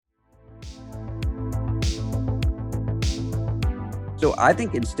So I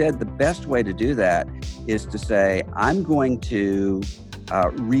think instead the best way to do that is to say, I'm going to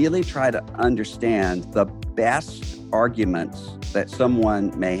really try to understand the best arguments that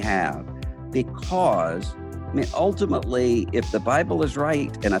someone may have, because, I mean, ultimately, if the Bible is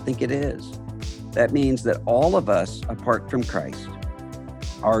right, and I think it is, that means that all of us, apart from Christ,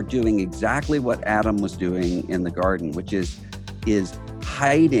 are doing exactly what Adam was doing in the garden, which is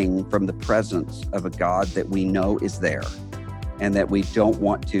hiding from the presence of a God that we know is there and that we don't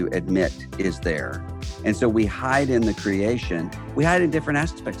want to admit is there. And so we hide in the creation. We hide in different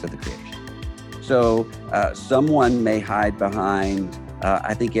aspects of the creation. So someone may hide behind,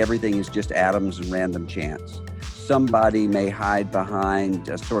 I think everything is just atoms and random chance. Somebody may hide behind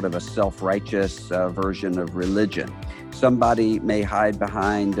a sort of a self-righteous version of religion. Somebody may hide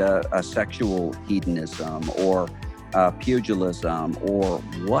behind a sexual hedonism or pugilism or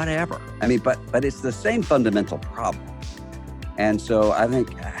whatever. I mean, but it's the same fundamental problem. And so I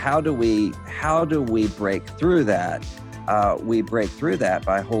think, how do we break through that? We break through that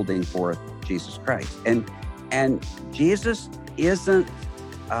by holding forth Jesus Christ. And Jesus isn't,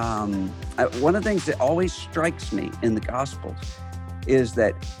 one of the things that always strikes me in the Gospels is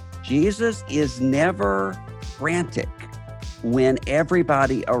that Jesus is never frantic when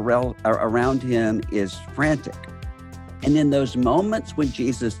everybody around him is frantic. And in those moments when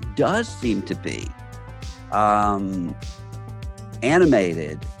Jesus does seem to be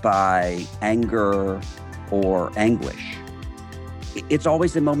animated by anger or anguish, it's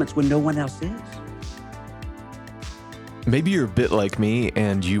always in moments when no one else is. Maybe you're a bit like me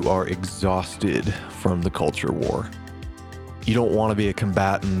and you are exhausted from the culture war. You don't want to be a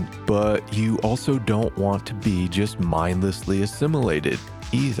combatant, but you also don't want to be just mindlessly assimilated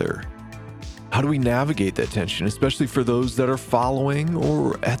either. How do we navigate that tension, especially for those that are following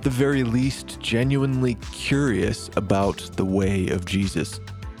or at the very least genuinely curious about the way of Jesus?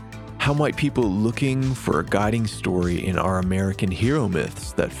 How might people looking for a guiding story in our American hero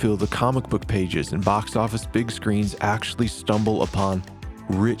myths that fill the comic book pages and box office big screens actually stumble upon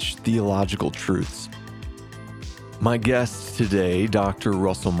rich theological truths? My guest today, Dr.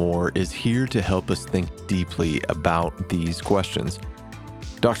 Russell Moore, is here to help us think deeply about these questions.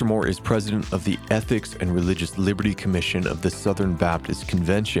 Dr. Moore is president of the Ethics and Religious Liberty Commission of the Southern Baptist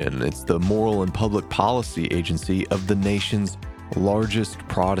Convention. It's the moral and public policy agency of the nation's largest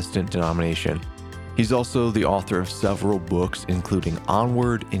Protestant denomination. He's also the author of several books, including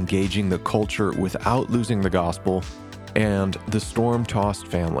Onward, Engaging the Culture Without Losing the Gospel, and The Storm-Tossed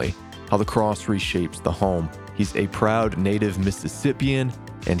Family, How the Cross Reshapes the Home. He's a proud native Mississippian,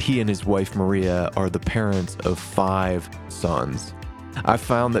 and he and his wife Maria are the parents of 5 sons. I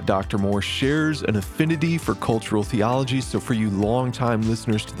found that Dr. Moore shares an affinity for cultural theology, so for you longtime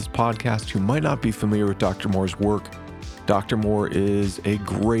listeners to this podcast who might not be familiar with Dr. Moore's work, Dr. Moore is a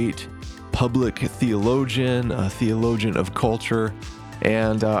great public theologian, a theologian of culture,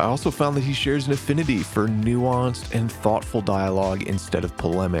 and I also found that he shares an affinity for nuanced and thoughtful dialogue instead of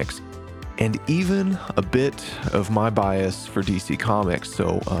polemics, and even a bit of my bias for DC Comics.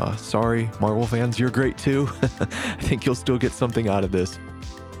 So sorry, Marvel fans, you're great too. I think you'll still get something out of this.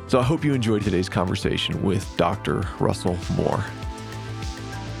 So I hope you enjoyed today's conversation with Dr. Russell Moore.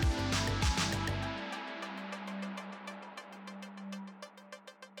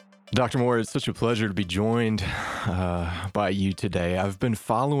 Dr. Moore, it's such a pleasure to be joined by you today. I've been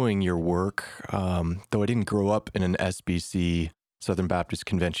following your work, though I didn't grow up in an SBC, Southern Baptist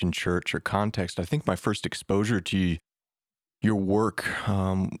Convention church or context. I think my first exposure to your work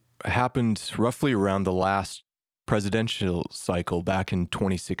happened roughly around the last presidential cycle back in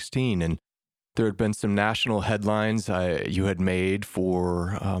 2016. And there had been some national headlines you had made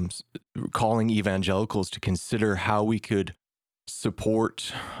for calling evangelicals to consider how we could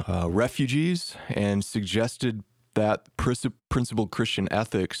support refugees, and suggested that principled Christian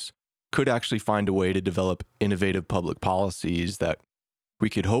ethics could actually find a way to develop innovative public policies that we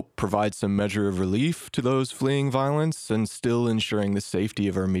could hope provide some measure of relief to those fleeing violence and still ensuring the safety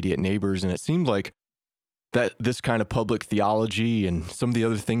of our immediate neighbors. And it seemed like that this kind of public theology and some of the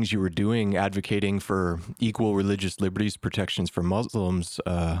other things you were doing, advocating for equal religious liberties protections for Muslims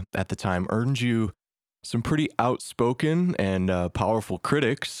at the time, earned you some pretty outspoken and powerful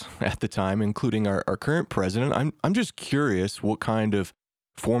critics at the time, including our current president. I'm just curious what kind of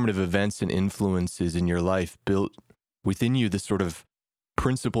formative events and influences in your life built within you this sort of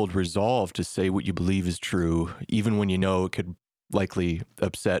principled resolve to say what you believe is true, even when you know it could likely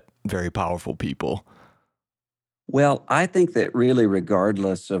upset very powerful people. Well, I think that really,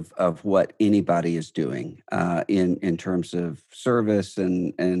 regardless of what anybody is doing in terms of service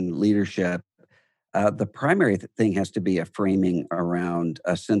and leadership, the primary thing has to be a framing around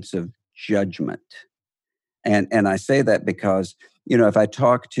a sense of judgment. And I say that because, if I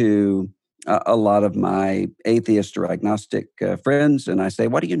talk to a lot of my atheist or agnostic friends and I say,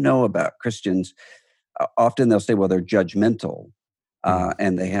 what do you know about Christians? Often they'll say, well, they're judgmental, Hmm.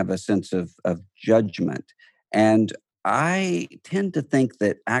 and they have a sense of judgment. And I tend to think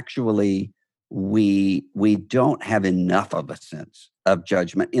that actually we don't have enough of a sense of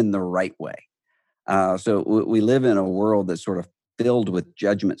judgment in the right way. So we live in a world that's sort of filled with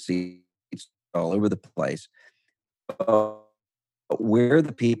judgment seats all over the place. Uh, we're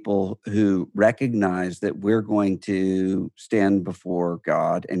the people who recognize that we're going to stand before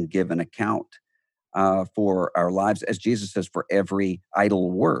God and give an account for our lives, as Jesus says, for every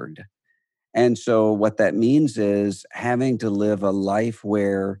idle word. And so, what that means is having to live a life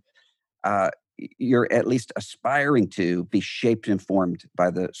where you're at least aspiring to be shaped and formed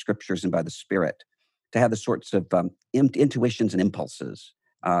by the scriptures and by the Spirit, to have the sorts of intuitions and impulses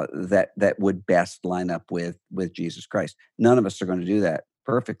that would best line up with Jesus Christ. None of us are going to do that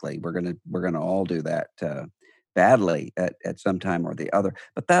perfectly. We're gonna all do that badly at some time or the other.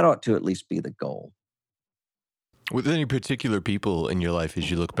 But that ought to at least be the goal. With any particular people in your life,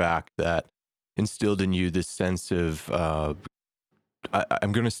 as you look back, that instilled in you this sense of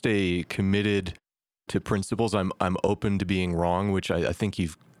I'm going to stay committed to principles. I'm open to being wrong, which I think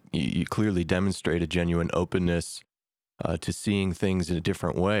you clearly demonstrate a genuine openness to seeing things in a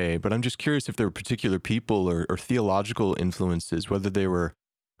different way. But I'm just curious if there were particular people or theological influences, whether they were,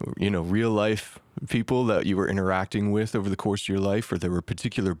 real life people that you were interacting with over the course of your life, or there were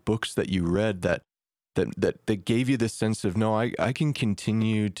particular books that you read that gave you this sense of, no, I can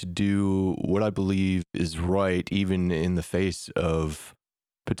continue to do what I believe is right, even in the face of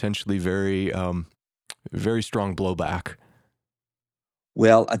potentially very strong blowback.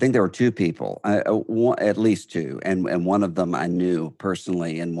 Well, I think there were two people, at least two, and one of them I knew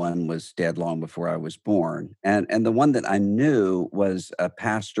personally, and one was dead long before I was born. And the one that I knew was a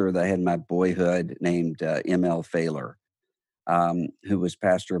pastor that I had in my boyhood named M.L. Failer, who was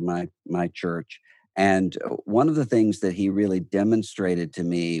pastor of my church. And one of the things that he really demonstrated to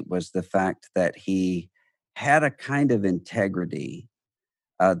me was the fact that he had a kind of integrity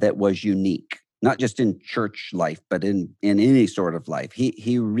that was unique, not just in church life, but in any sort of life.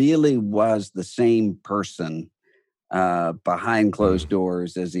 He really was the same person behind closed Mm.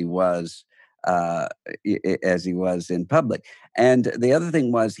 doors as he was in public. And the other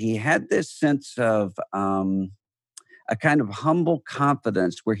thing was he had this sense of a kind of humble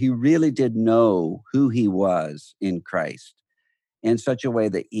confidence where he really did know who he was in Christ in such a way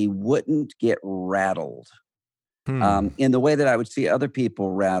that he wouldn't get rattled Hmm. in the way that I would see other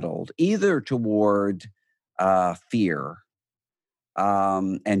people rattled, either toward fear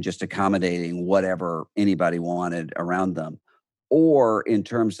and just accommodating whatever anybody wanted around them, or in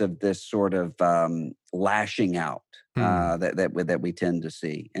terms of this sort of lashing out Hmm. that we tend to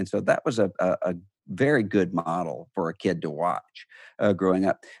see. And so that was a very good model for a kid to watch growing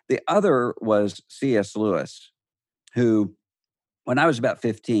up. The other was C.S. Lewis, who when I was about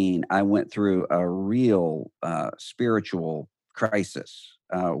 15, I went through a real spiritual crisis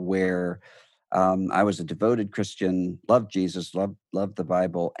where I was a devoted Christian, loved Jesus, loved the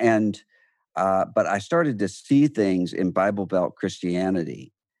Bible, and but I started to see things in Bible Belt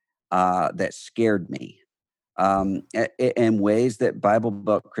Christianity that scared me, in ways that Bible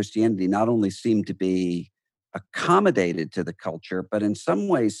Belt Christianity not only seemed to be accommodated to the culture, but in some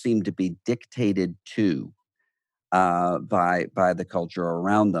ways seemed to be dictated to by the culture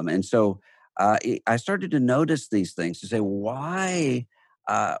around them. And so I started to notice these things to say, why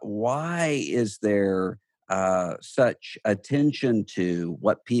is there such attention to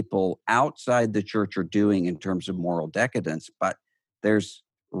what people outside the church are doing in terms of moral decadence, but there's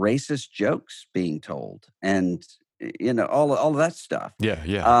racist jokes being told, and all of that stuff. Yeah,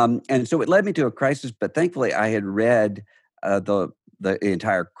 yeah. And so it led me to a crisis. But thankfully, I had read the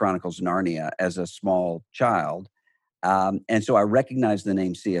entire Chronicles of Narnia as a small child, and so I recognized the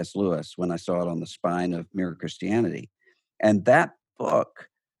name C.S. Lewis when I saw it on the spine of Mere Christianity. And that book,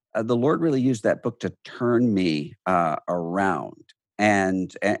 the Lord really used that book to turn me around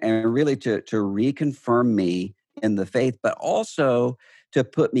and really to reconfirm me in the faith, but also to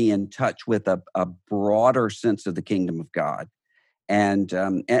put me in touch with a broader sense of the kingdom of God. And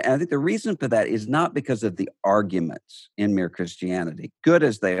I think the reason for that is not because of the arguments in Mere Christianity, good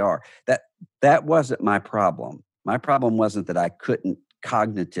as they are. That wasn't my problem. My problem wasn't that I couldn't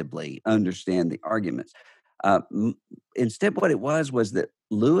cognitively understand the arguments. Uh, m- Instead, what it was that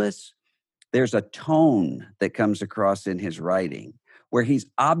Lewis, there's a tone that comes across in his writing where he's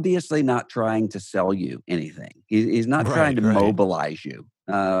obviously not trying to sell you anything. He's not trying Right, to right. mobilize you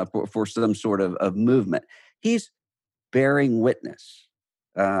for some sort of movement. He's bearing witness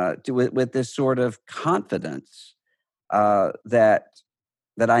with this sort of confidence that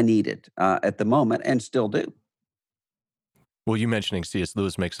I needed at the moment and still do. Well, you mentioning C.S.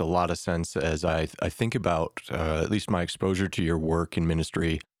 Lewis makes a lot of sense as I think about at least my exposure to your work in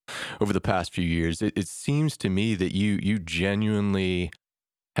ministry over the past few years. It seems to me that you genuinely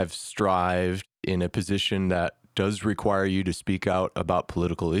have strived in a position that does require you to speak out about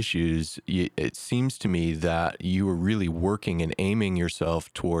political issues. It seems to me that you are really working and aiming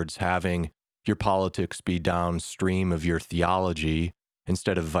yourself towards having your politics be downstream of your theology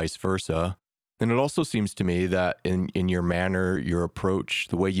instead of vice versa. And it also seems to me that in your manner, your approach,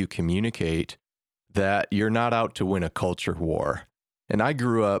 the way you communicate, that you're not out to win a culture war. And I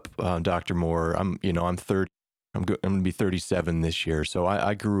grew up, Dr. Moore. I'm 30. I'm going to be 37 this year. So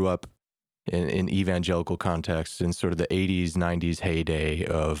I grew up in evangelical context in sort of the 80s, 90s heyday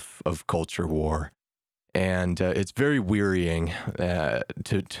of culture war. And it's very wearying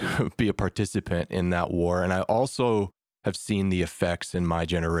to be a participant in that war. And I also have seen the effects in my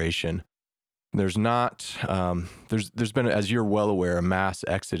generation. There's not, there's been, as you're well aware, a mass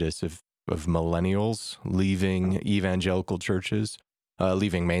exodus of millennials leaving evangelical churches,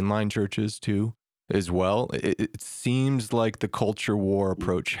 leaving mainline churches too, as well. It seems like the culture war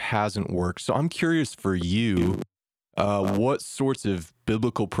approach hasn't worked. So I'm curious for you, what sorts of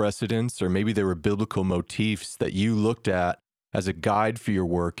biblical precedents, or maybe there were biblical motifs that you looked at as a guide for your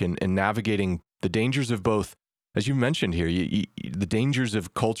work in navigating the dangers of both, as you mentioned here, the dangers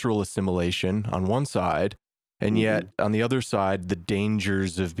of cultural assimilation on one side, and hmm yet on the other side, the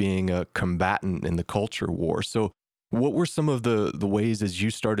dangers of being a combatant in the culture war. So, what were some of the ways as you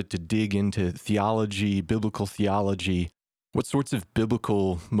started to dig into theology, biblical theology? What sorts of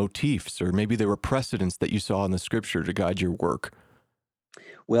biblical motifs, or maybe there were precedents that you saw in the scripture to guide your work?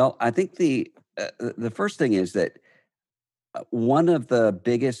 Well, I think the first thing is that one of the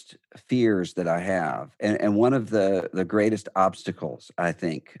biggest fears that I have, and one of the greatest obstacles, I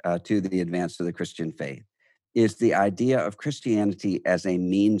think, to the advance of the Christian faith, is the idea of Christianity as a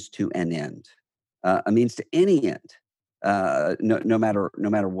means to an end, a means to any end, no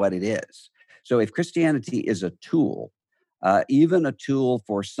matter what it is. So, if Christianity is a tool, even a tool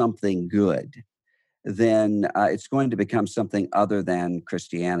for something good, then it's going to become something other than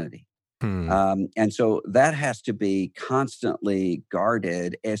Christianity. Hmm. And so that has to be constantly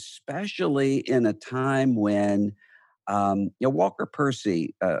guarded, especially in a time when, Walker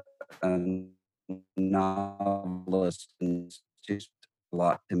Percy, a novelist, and just a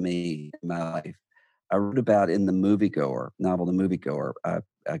lot to me in my life. I wrote about in the Moviegoer novel, The Moviegoer,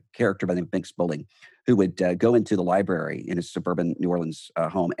 a character by the name of Binks Bowling, who would go into the library in his suburban New Orleans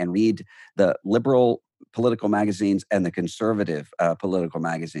home and read the liberal political magazines and the conservative political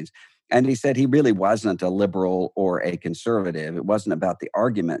magazines. And he said he really wasn't a liberal or a conservative. It wasn't about the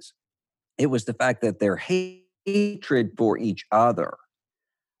arguments. It was the fact that their hatred for each other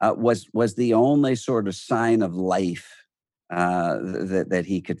was the only sort of sign of life that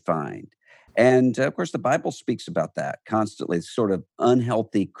he could find. And of course, the Bible speaks about that constantly, sort of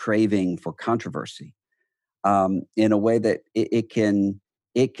unhealthy craving for controversy in a way that it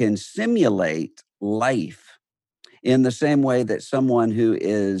can simulate life in the same way that someone who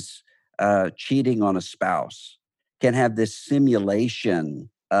is cheating on a spouse can have this simulation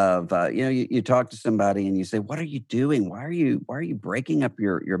of you talk to somebody and you say, what are you doing, why are you breaking up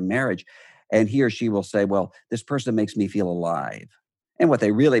your marriage, and he or she will say, well, this person makes me feel alive. And what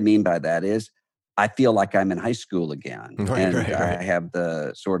they really mean by that is, I feel like I'm in high school again, Right, and right, I right. have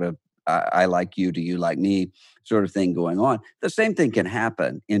the sort of I like you, do you like me sort of thing going on. The same thing can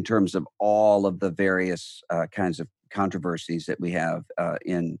happen in terms of all of the various kinds of controversies that we have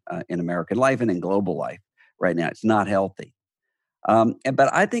in American life and in global life right now. It's not healthy.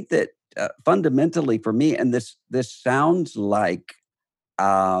 But I think that fundamentally for me, and this sounds like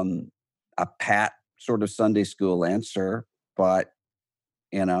um, a pat sort of Sunday school answer, but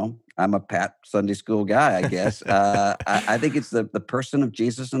I'm a pat Sunday school guy, I guess. I think it's the person of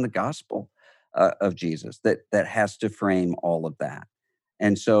Jesus and the gospel of Jesus that has to frame all of that.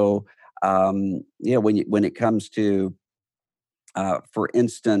 And so, when it comes to, for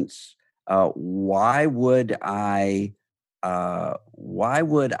instance, why would I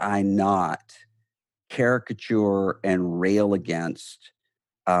not caricature and rail against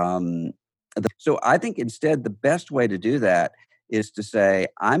um, so I think instead the best way to do that is to say,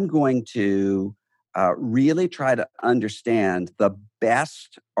 I'm going to really try to understand the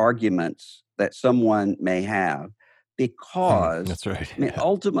best arguments that someone may have because, That's right. I mean, Yeah.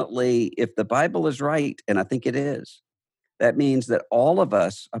 ultimately, if the Bible is right, and I think it is, that means that all of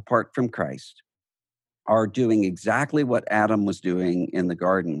us, apart from Christ, are doing exactly what Adam was doing in the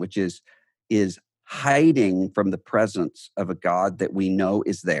garden, which is hiding from the presence of a God that we know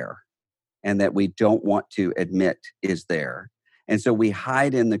is there and that we don't want to admit is there. And so we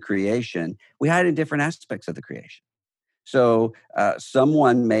hide in the creation. We hide in different aspects of the creation. So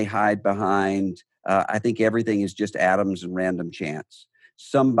someone may hide behind, I think everything is just atoms and random chance.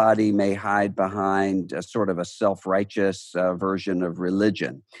 Somebody may hide behind a sort of a self righteous version of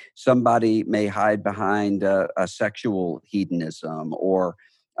religion. Somebody may hide behind a sexual hedonism or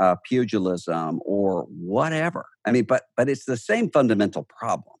pugilism or whatever. I mean, but it's the same fundamental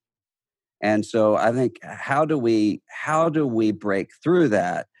problem. And so I think how do we break through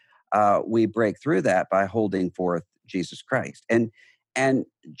that? We break through that by holding forth Jesus Christ. And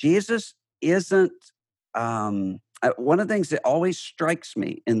Jesus isn't one of the things that always strikes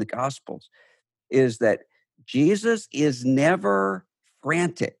me in the Gospels is that Jesus is never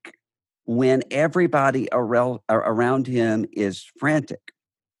frantic when everybody around him is frantic.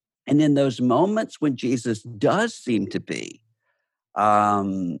 And in those moments when Jesus does seem to be,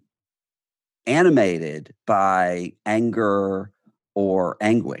 um, animated by anger or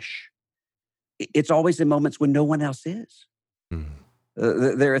anguish, it's always in moments when no one else is. Mm.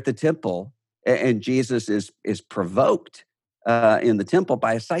 They're at the temple, and Jesus is provoked in the temple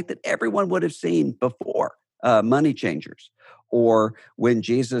by a sight that everyone would have seen before, money changers, or when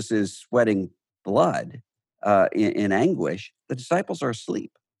Jesus is sweating blood in anguish, the disciples are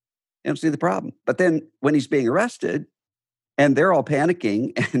asleep. They don't see the problem. But then when he's being arrested, and they're all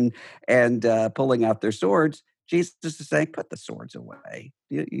panicking and pulling out their swords. Jesus is saying, "Put the swords away.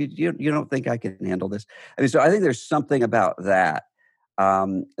 You don't think I can handle this?" I mean, so I think there's something about that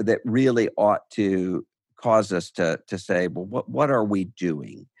that really ought to cause us to say, "Well, what are we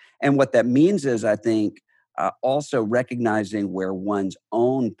doing?" And what that means is, I think, also recognizing where one's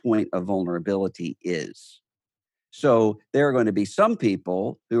own point of vulnerability is. So there are going to be some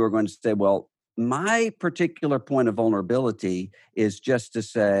people who are going to say, well, my particular point of vulnerability is just to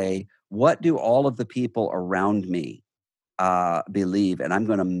say, what do all of the people around me believe? And I'm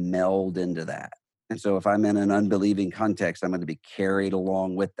going to meld into that. And so if I'm in an unbelieving context, I'm going to be carried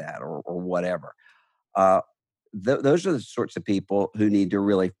along with that or whatever. Uh, those are the sorts of people who need to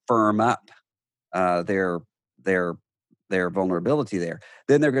really firm up uh, their their their vulnerability there.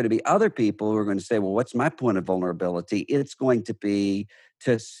 Then there are going to be other people who are going to say, "Well, what's my point of vulnerability?" It's going to be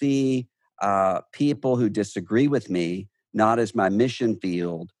to see people who disagree with me not as my mission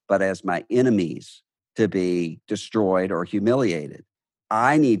field, but as my enemies to be destroyed or humiliated.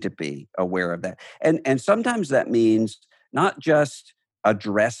 I need to be aware of that, and sometimes that means not just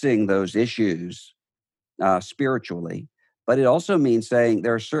addressing those issues spiritually, but it also means saying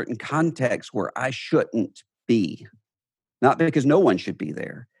there are certain contexts where I shouldn't be, not because no one should be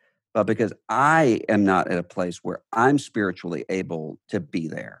there, but because I am not at a place where I'm spiritually able to be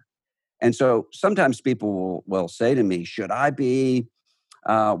there. And so sometimes people will say to me, should I be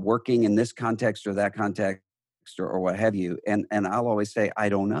working in this context or that context or what have you? And I'll always say, I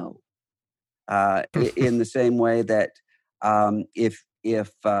don't know. In the same way that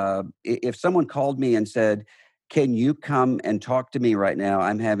if someone called me and said, "Can you come and talk to me right now?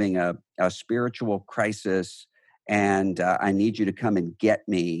 I'm having a spiritual crisis, and I need you to come and get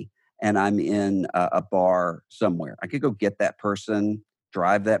me." And I'm in a bar somewhere. I could go get that person,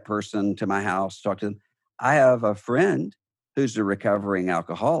 drive that person to my house, talk to them. I have a friend who's a recovering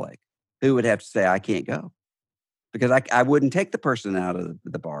alcoholic who would have to say, "I can't go." Because I wouldn't take the person out of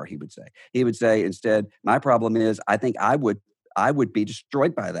the bar, he would say. He would say instead, "My problem is I think I would be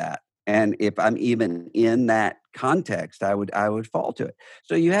destroyed by that. And if I'm even in that context, I would fall to it."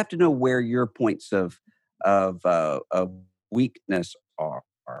 So you have to know where your points of weakness are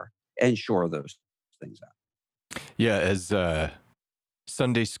and shore those things out. Yeah, as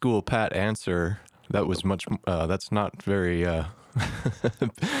Sunday school Pat answer, that was much. That's not very.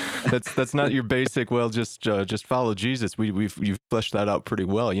 That's not your basic. Well, just follow Jesus. You've fleshed that out pretty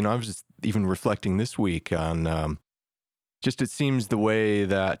well. You know, I was just even reflecting this week on just it seems the way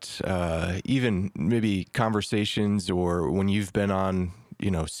that even maybe conversations or when you've been on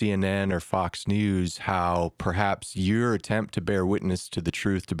CNN or Fox News, how perhaps your attempt to bear witness to the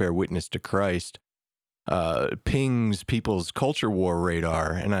truth, to bear witness to Christ, pings people's culture war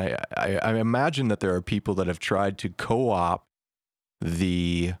radar. And I imagine that there are people that have tried to co-opt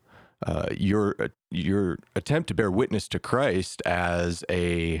the your attempt to bear witness to Christ as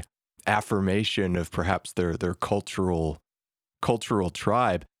a affirmation of perhaps their cultural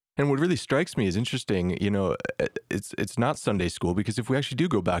tribe. And what really strikes me is interesting, it's not Sunday school because if we actually do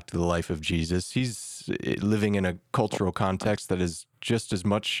go back to the life of Jesus, he's living in a cultural context that is just as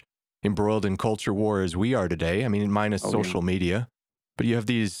much embroiled in culture war as we are today. I mean, minus Oh, yeah. social media. But you have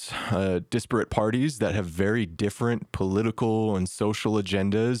these disparate parties that have very different political and social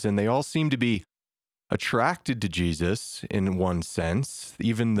agendas, and they all seem to be attracted to Jesus in one sense.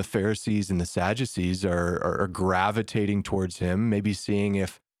 Even the Pharisees and the Sadducees are gravitating towards him, maybe seeing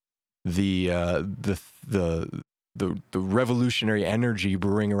if the uh, the the the revolutionary energy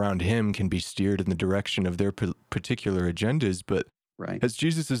brewing around him can be steered in the direction of their particular agendas. But Right. as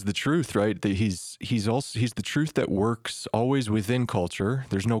Jesus is the truth, right? That he's the truth that works always within culture.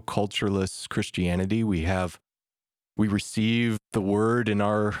 There's no cultureless Christianity. We receive the word in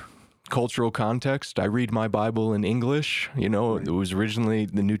our cultural context. I read my Bible in English. It Right. was originally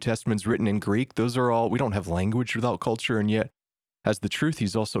the New Testament's written in Greek. Those are all, we don't have language without culture. And yet, as the truth,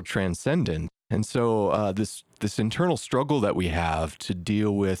 he's also transcendent. And so this internal struggle that we have to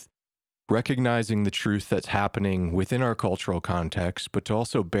deal with recognizing the truth that's happening within our cultural context, but to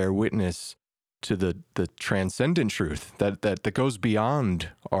also bear witness to the transcendent truth that goes beyond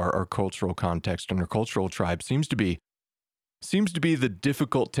our cultural context and our cultural tribe seems to be the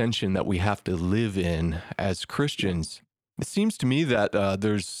difficult tension that we have to live in as Yeah. Christians. It seems to me that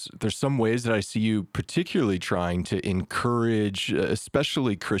there's some ways that I see you particularly trying to encourage,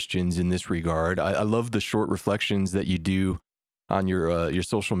 especially Christians in this regard. I love the short reflections that you do on your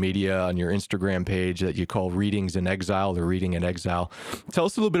social media, on your Instagram page that you call Readings in Exile or Reading in Exile. Tell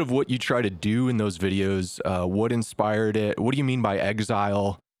us a little bit of what you try to do in those videos. What inspired it? What do you mean by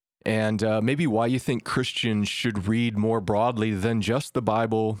exile? And maybe why you think Christians should read more broadly than just the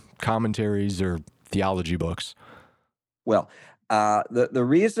Bible, commentaries, or theology books. Well, the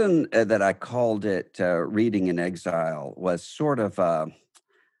reason that I called it "Reading in Exile" was sort of a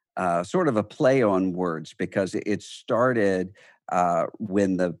play on words because it started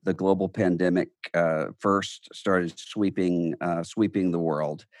when the global pandemic first started sweeping the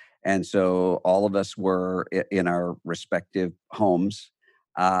world, and so all of us were in our respective homes.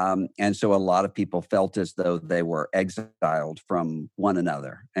 And so a lot of people felt as though they were exiled from one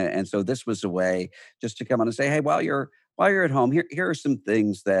another, and so this was a way just to come on and say, "Hey, while you're at home, here are some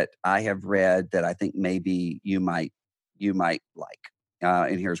things that I have read that I think maybe you might like,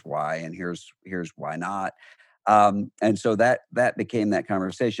 and here's why, and here's why not." And so that became that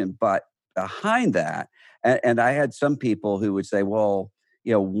conversation. But behind that, and I had some people who would say, "Well,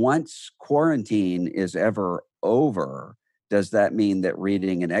 once quarantine is ever over, does that mean that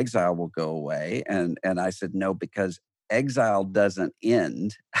reading in exile will go away?" And I said, "No, because exile doesn't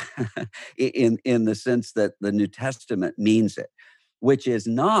end in the sense that the New Testament means it, which is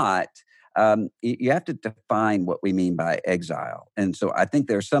not." You have to define what we mean by exile. And so I think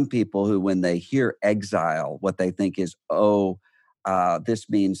there are some people who, when they hear exile, what they think is, oh, this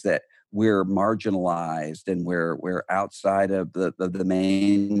means that we're marginalized and we're outside of the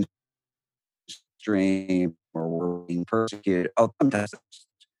mainstream, or we're being persecuted. Oh, sometimes,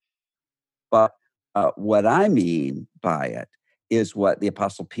 but what I mean by it is what the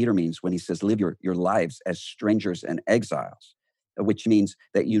Apostle Peter means when he says, live your lives as strangers and exiles, which means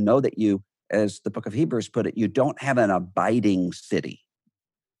that as the book of Hebrews put it, you don't have an abiding city.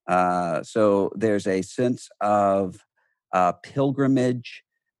 So there's a sense of pilgrimage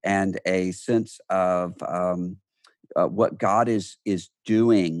and a sense of what God is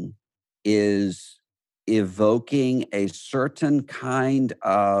doing is evoking a certain kind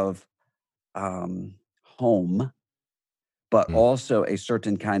of home, but Mm. also a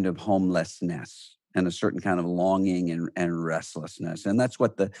certain kind of homelessness and a certain kind of longing and restlessness. And that's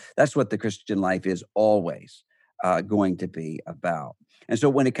what the Christian life is always going to be about. And so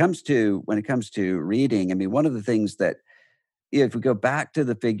when it comes to reading, I mean, one of the things that, if we go back to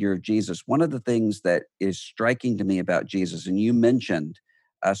the figure of Jesus, one of the things that is striking to me about Jesus, and you mentioned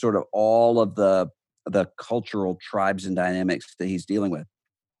sort of all of the cultural tribes and dynamics that he's dealing with.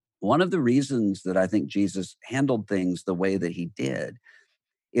 One of the reasons that I think Jesus handled things the way that he did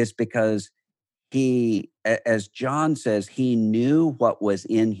is because as John says, he knew what was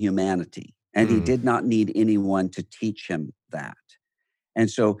in humanity, and he Mm. did not need anyone to teach him that. And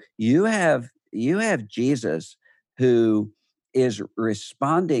so you have Jesus who is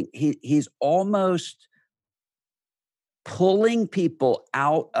responding. He's almost pulling people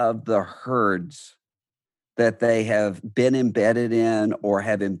out of the herds that they have been embedded in or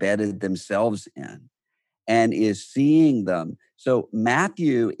have embedded themselves in, and is seeing them. So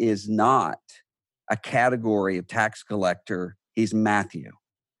Matthew is not a category of tax collector. He's Matthew.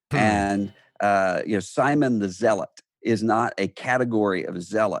 Hmm. And Simon the Zealot. is not a category of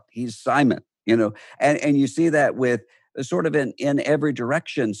zealot. He's Simon, you know, and you see that with sort of in every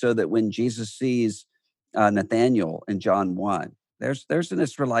direction, so that when Jesus sees Nathaniel in John 1, there's an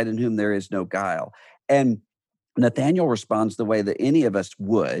Israelite in whom there is no guile. And Nathaniel responds the way that any of us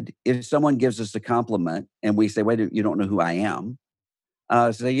would if someone gives us a compliment and we say, "Wait, you don't know who I am."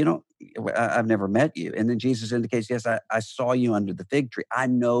 Say, "You don't, I've never met you." And then Jesus indicates, "Yes, I saw you under the fig tree. I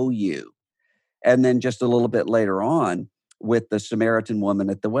know you." And then just a little bit later on with the Samaritan woman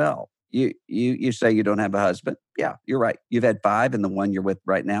at the well, you say you don't have a husband. Yeah, you're right. You've had five, and the one you're with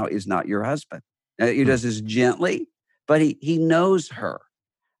right now is not your husband. He Hmm. does this gently, but he knows her.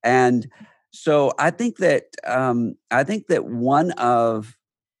 And so I think that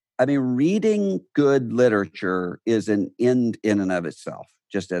reading good literature is an end in and of itself,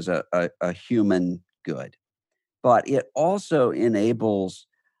 just as a human good. But it enables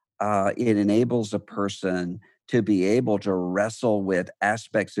a person to be able to wrestle with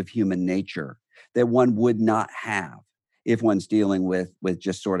aspects of human nature that one would not have if one's dealing with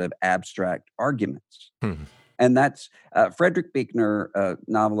just sort of abstract arguments. Hmm. And that's Frederick Buechner, a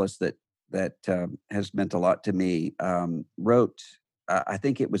novelist that has meant a lot to me. Wrote, I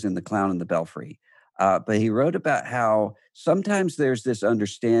think it was in *The Clown and the Belfry*, but he wrote about how sometimes there's this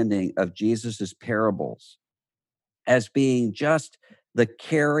understanding of Jesus's parables as being just the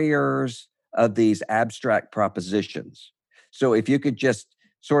carriers of these abstract propositions. So if you could just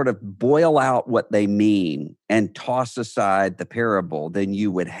sort of boil out what they mean and toss aside the parable, then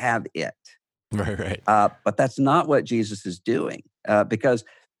you would have it. Right, right. But that's not what Jesus is doing, because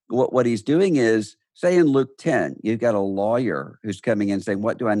what he's doing is, say in Luke 10, you've got a lawyer who's coming in saying,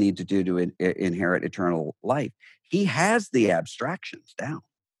 "What do I need to do to inherit eternal life?" He has the abstractions down.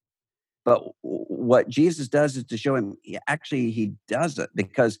 But what Jesus does is to show him, actually he doesn't,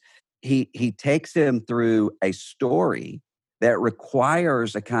 because he takes him through a story that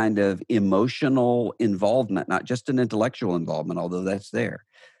requires a kind of emotional involvement, not just an intellectual involvement, although that's there,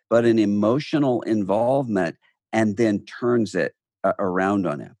 but an emotional involvement, and then turns it around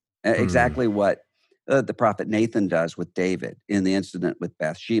on him. Hmm. Exactly what the prophet Nathan does with David in the incident with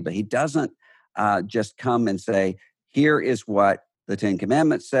Bathsheba. He doesn't just come and say, "Here is what the Ten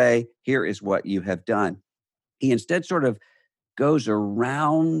Commandments say, here is what you have done." He instead sort of goes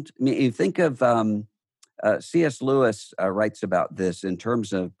around. I mean, you think of C.S. Lewis writes about this in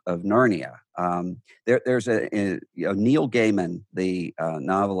terms of Narnia. There's Neil Gaiman, the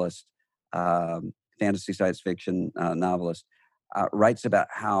novelist, fantasy science fiction novelist, writes about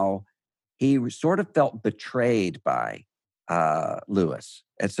how he sort of felt betrayed by Lewis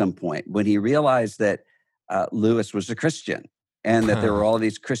at some point when he realized that Lewis was a Christian and that there were all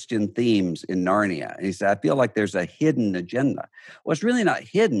these Christian themes in Narnia. And he said, "I feel like there's a hidden agenda." Well, it's really not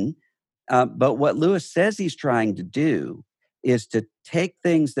hidden, but what Lewis says he's trying to do is to take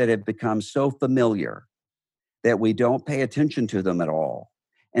things that have become so familiar that we don't pay attention to them at all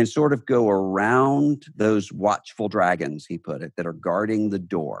and sort of go around those watchful dragons, he put it, that are guarding the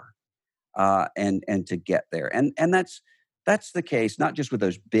door, and to get there. And that's the case not just with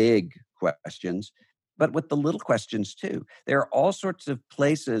those big questions, but with the little questions too. There are all sorts of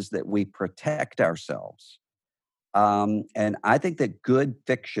places that we protect ourselves, and I think that good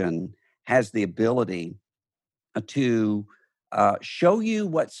fiction has the ability to show you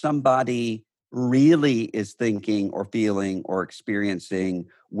what somebody really is thinking or feeling or experiencing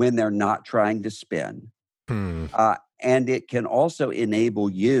when they're not trying to spin. Hmm. And it can also enable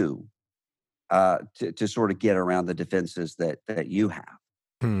you to sort of get around the defenses that you have.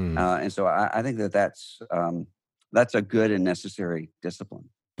 Hmm. And so I think that's a good and necessary discipline.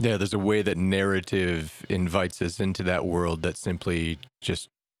 Yeah, there's a way that narrative invites us into that world that simply just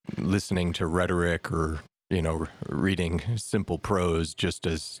listening to rhetoric or reading simple prose just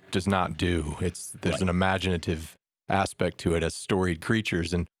does not do. There's Right. an imaginative aspect to it as storied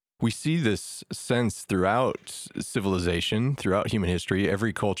creatures, and we see this sense throughout civilization, throughout human history.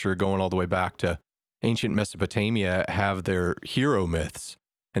 Every culture, going all the way back to ancient Mesopotamia, have their hero myths,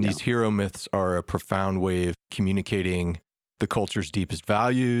 and Yeah. these hero myths are a profound way of communicating the culture's deepest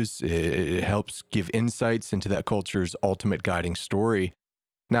values. It helps give insights into that culture's ultimate guiding story.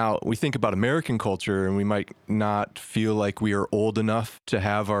 Now, we think about American culture, and we might not feel like we are old enough to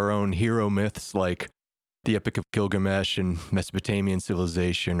have our own hero myths like the Epic of Gilgamesh and Mesopotamian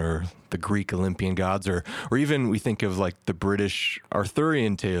civilization, or the Greek Olympian gods, or even we think of like the British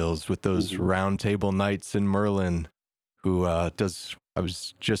Arthurian tales with those Hmm. round table knights and Merlin, who does. I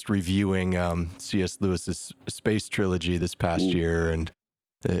was just reviewing C.S. Lewis's space trilogy this past year, and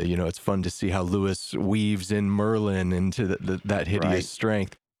it's fun to see how Lewis weaves in Merlin into that hideous Right.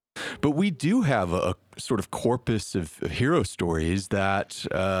 strength. But we do have a sort of corpus of hero stories that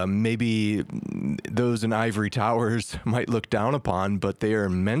maybe those in ivory towers might look down upon, but they are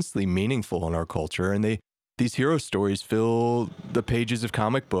immensely meaningful in our culture. And these hero stories fill the pages of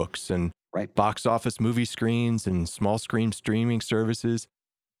comic books and Right. box office movie screens and small screen streaming services.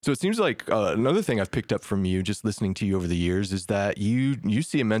 So it seems like another thing I've picked up from you just listening to you over the years is that you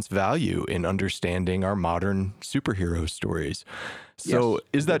see immense value in understanding our modern superhero stories. So Yes,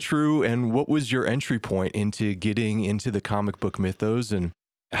 I is that do. true? And what was your entry point into getting into the comic book mythos? And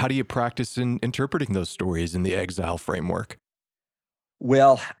how do you practice in interpreting those stories in the Exile framework?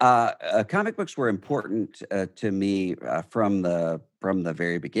 Well, comic books were important to me from the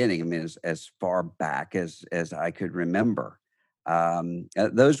very beginning. I mean, as far back as I could remember.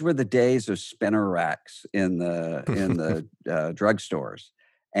 Those were the days of spinner racks in the drugstores,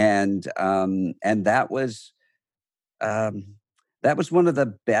 and um, that was one of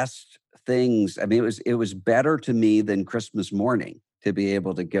the best things. I mean, it was better to me than Christmas morning to be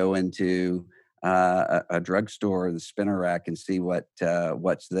able to go into a drugstore, the spinner rack, and see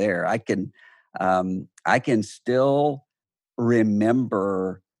what's there. I can still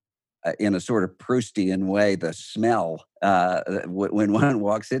remember in a sort of Proustian way the smell when one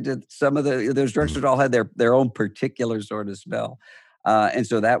walks into some of those drugstores. All had their own particular sort of smell. And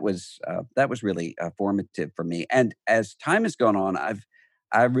so that was really formative for me. And as time has gone on,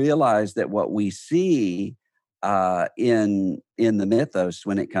 I realized that what we see in the mythos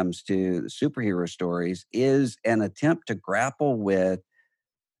when it comes to superhero stories is an attempt to grapple with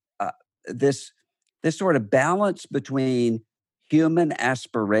uh, this this sort of balance between human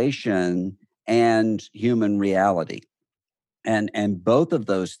aspiration and human reality, and both of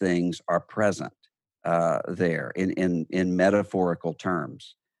those things are present there in metaphorical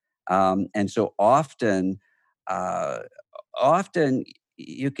terms. And so uh, often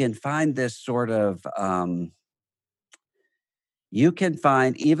you can find this sort of you can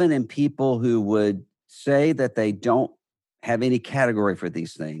find even in people who would say that they don't have any category for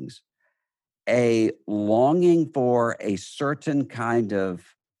these things, a longing for a certain kind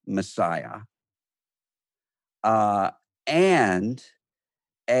of Messiah, uh, and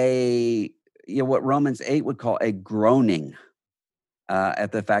a what Romans 8 would call a groaning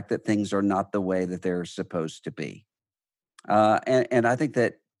at the fact that things are not the way that they're supposed to be. And I think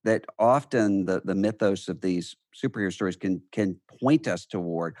that often the mythos of these superhero stories can point us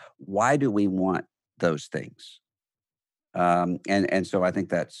toward why do we want those things. And so I think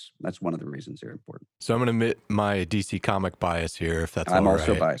that's one of the reasons they're important. So I'm going to admit my DC comic bias here, if that's I'm all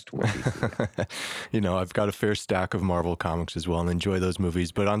also right. biased toward DC. Yeah. I've got a fair stack of Marvel comics as well and enjoy those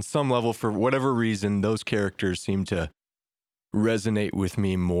movies. But on some level, for whatever reason, those characters seem to resonate with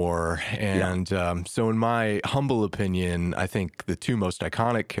me more. Yeah. And so, in my humble opinion, I think the two most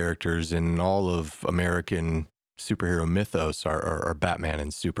iconic characters in all of American superhero mythos are Batman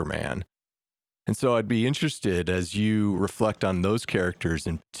and Superman. And so I'd be interested as you reflect on those characters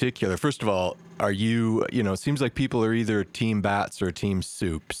in particular. First of all, are you, it seems like people are either team bats or team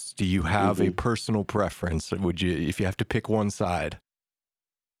soups. Do you have a Hmm. personal preference? Would you, if you have to pick one side?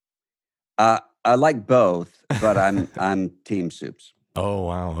 I like both, but I'm team soups. Oh,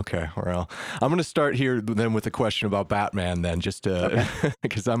 wow. Okay. Well, I'm going to start here then with a question about Batman, then, just to, Okay.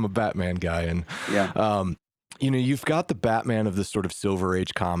 because I'm a Batman guy. And, Yeah. um, you've got the Batman of the sort of Silver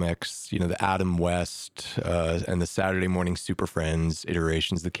Age comics, the Adam West and the Saturday Morning Super Friends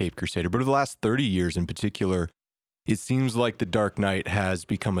iterations, the Cape Crusader. But over the last 30 years in particular, it seems like the Dark Knight has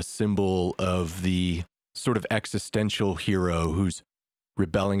become a symbol of the sort of existential hero who's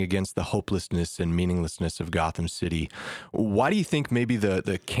rebelling against the hopelessness and meaninglessness of Gotham City. Why do you think maybe the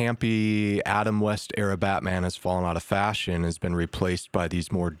campy Adam West era Batman has fallen out of fashion, has been replaced by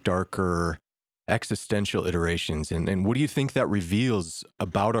these more darker existential iterations? And what do you think that reveals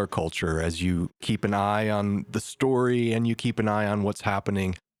about our culture as you keep an eye on the story and you keep an eye on what's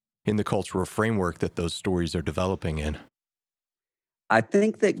happening in the cultural framework that those stories are developing in? I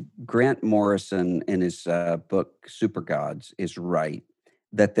think that Grant Morrison in his book Super Gods is right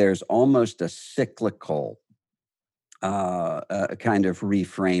that there's almost a cyclical kind of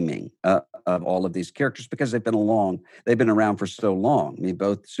reframing of all of these characters because they've been around for so long. I mean,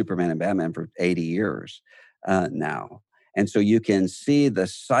 both Superman and Batman for 80 years now. And so you can see the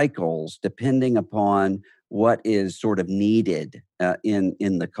cycles depending upon what is sort of needed in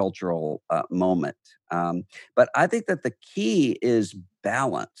the cultural moment. But I think that the key is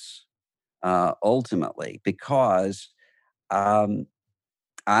balance ultimately, because um,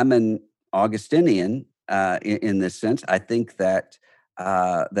 I'm an Augustinian in this sense. I think that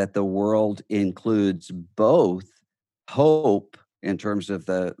that the world includes both hope in terms of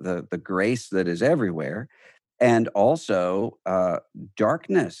the grace that is everywhere, and also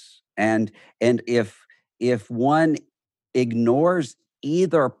darkness. And if one ignores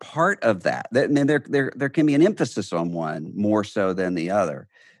either part of that, I mean, there can be an emphasis on one more so than the other.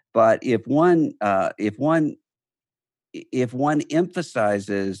 But if one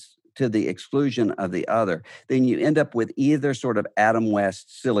emphasizes to the exclusion of the other, then you end up with either sort of Adam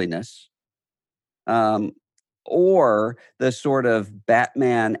West silliness, um, or the sort of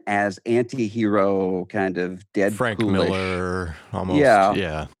Batman as anti-hero kind of Frank Deadpoolish, Miller, almost.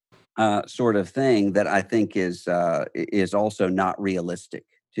 yeah, Yeah. sort of thing that I think is also not realistic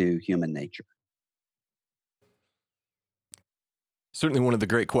to human nature. Certainly one of the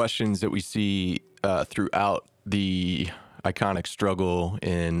great questions that we see throughout the iconic struggle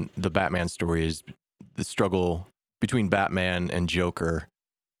in the Batman story is the struggle between Batman and Joker.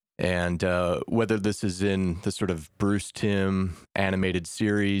 And whether this is in the sort of Bruce Timm animated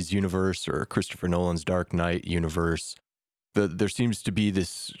series universe or Christopher Nolan's Dark Knight universe, there seems to be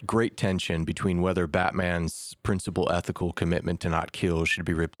this great tension between whether Batman's principal ethical commitment to not kill should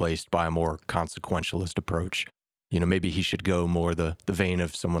be replaced by a more consequentialist approach. You know, maybe he should go more the vein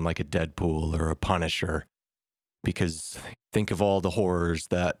of someone like a Deadpool or a Punisher, because think of all the horrors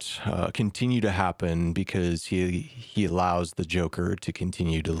that continue to happen because he allows the Joker to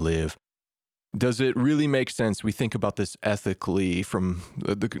continue to live. Does it really make sense? We think about this ethically from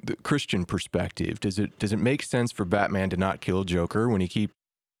the Christian perspective. Does it make sense for Batman to not kill Joker when he keep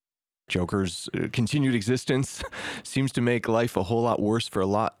Joker's continued existence seems to make life a whole lot worse for a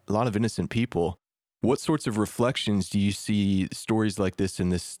lot of innocent people? What sorts of reflections do you see stories like this in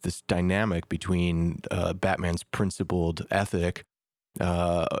this dynamic between Batman's principled ethic?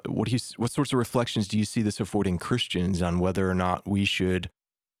 What sorts of reflections do you see this affording Christians on whether or not we should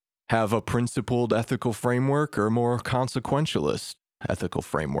have a principled ethical framework or a more consequentialist ethical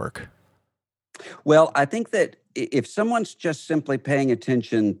framework? Well, I think that if someone's just simply paying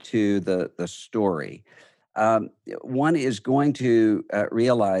attention to the story, one is going to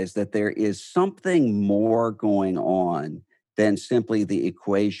realize that there is something more going on than simply the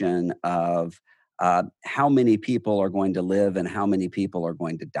equation of how many people are going to live and how many people are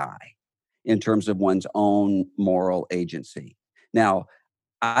going to die in terms of one's own moral agency. Now,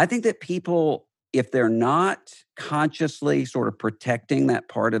 I think that people, if they're not consciously sort of protecting that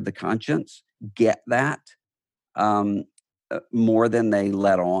part of the conscience, get that um, more than they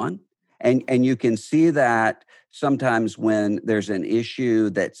let on. And you can see that sometimes when there's an issue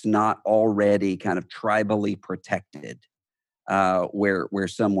that's not already kind of tribally protected, where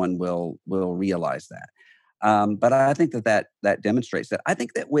someone will realize that. But I think that demonstrates that. I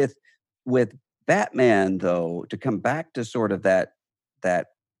think that with Batman, though, to come back to sort of that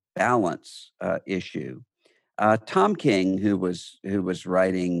balance issue, Tom King, who was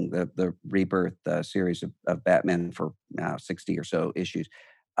writing the Rebirth series of Batman for now 60 or so issues,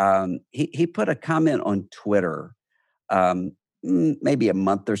 he put a comment on Twitter maybe a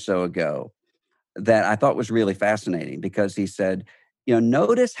month or so ago that I thought was really fascinating because he said,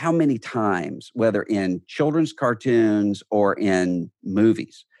 notice how many times, whether in children's cartoons or in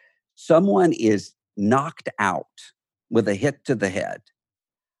movies, someone is knocked out with a hit to the head,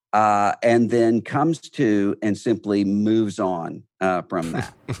 and then comes to and simply moves on from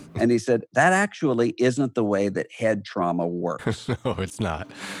that. And he said, that actually isn't the way that head trauma works. No, it's not.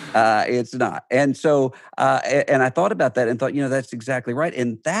 It's not. And so, and I thought about that and thought, that's exactly right.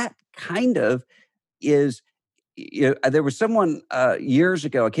 And that kind of is, there was someone years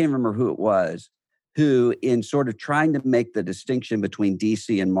ago, I can't remember who it was, who, in sort of trying to make the distinction between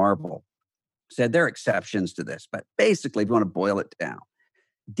DC and Marvel, said there are exceptions to this. But basically, if you want to boil it down,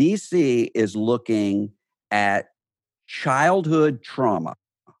 DC is looking at childhood trauma,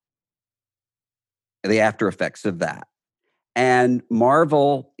 the after effects of that. And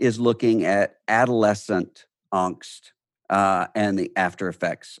Marvel is looking at adolescent angst and the after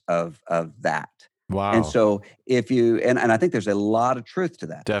effects of that. And Wow, so and I think there's a lot of truth to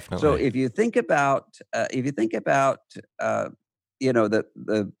that. So definitely. if you think about the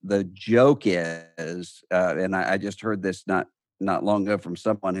joke is, and I just heard this not long ago from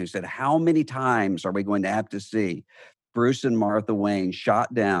someone who said, how many times are we going to have to see Bruce and Martha Wayne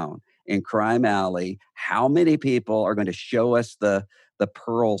shot down in Crime Alley? How many people are going to show us the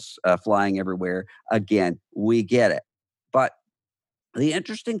pearls flying everywhere? Again, we get it. But the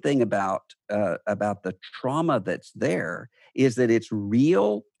interesting thing about the trauma that's there is that it's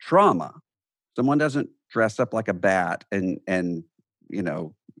real trauma. Someone doesn't dress up like a bat and you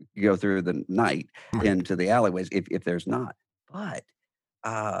know go through the night Right. into the alleyways if there's not. But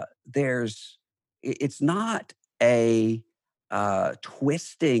there's it's not a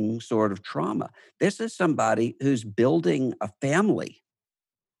twisting sort of trauma. This is somebody who's building a family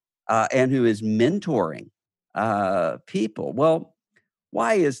and who is mentoring people. Well,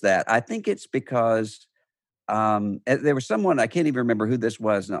 why is that? I think it's because there was someone, I can't even remember who this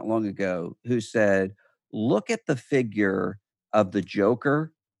was not long ago, who said, look at the figure of the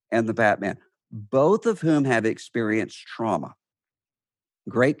Joker and the Batman, both of whom have experienced trauma,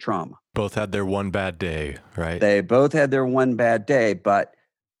 great trauma. Both had their one bad day, right? They both had their one bad day, but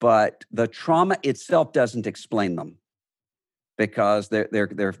the trauma itself doesn't explain them because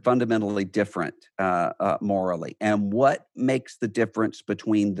they're fundamentally different morally. And what makes the difference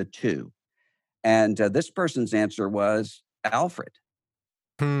between the two? And this person's answer was Alfred.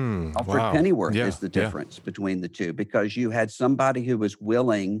 Alfred Wow. Pennyworth Yeah, is the yeah. difference between the two because you had somebody who was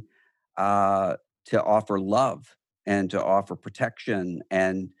willing to offer love and to offer protection,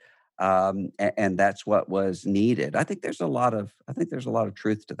 and that's what was needed. I think there's a lot of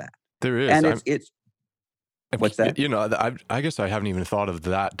truth to that. There is. And it's what's that? You know, I guess I haven't even thought of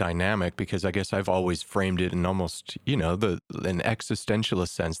that dynamic because I guess I've always framed it in almost, you know, an existentialist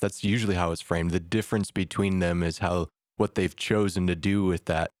sense. That's usually how it's framed. The difference between them is how what they've chosen to do with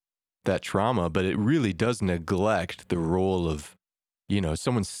that trauma, but it really does neglect the role of, you know,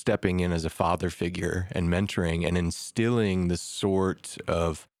 someone stepping in as a father figure and mentoring and instilling the sort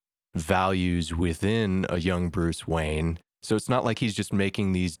of values within a young Bruce Wayne. So it's not like he's just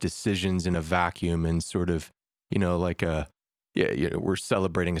making these decisions in a vacuum and sort of, you know, like we're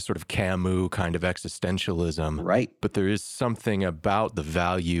celebrating a sort of Camus kind of existentialism. Right, But there is something about the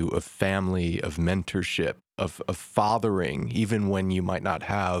value of family, of mentorship, of fathering, even when you might not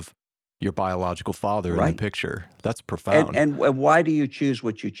have your biological father in the right. picture. That's And profound. and why do you choose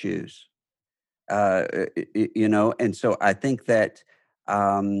what you choose? You know, and so I think that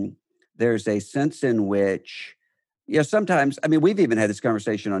there's a sense in which, you know, sometimes, I mean, we've even had this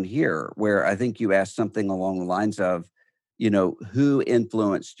conversation on here where I think you asked something along the lines of, you know, who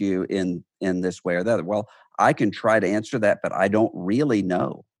influenced you in this way or the other. Well, I can try to answer that, but I don't really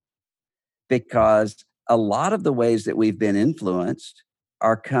know because a lot of the ways that we've been influenced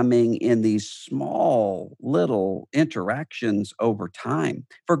are coming in these small little interactions over time,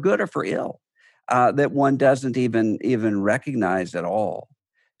 for good or for ill, that one doesn't even recognize at all.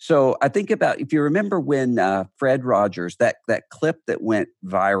 So I think about if you remember when Fred Rogers, that clip that went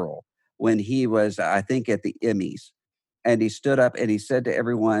viral when he was, I think, at the Emmys, and he stood up and he said to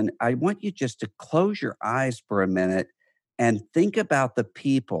everyone, "I want you just to close your eyes for a minute and think about the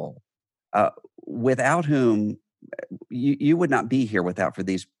people uh, without whom you would not be here without for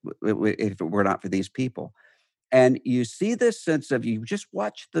these if it were not for these people." And you see this sense of you just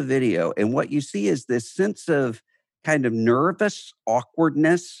watch the video, and what you see is this sense of kind of nervous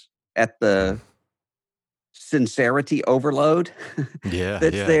awkwardness at the sincerity overload Yeah,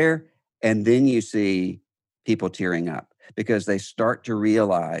 that's yeah. there. And then you see people tearing up because they start to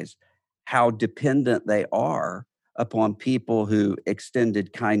realize how dependent they are upon people who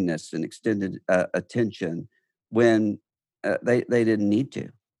extended kindness and extended attention when they didn't need to.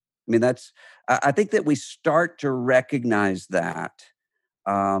 I mean, I think that we start to recognize that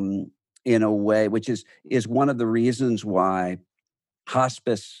um, in a way, which is one of the reasons why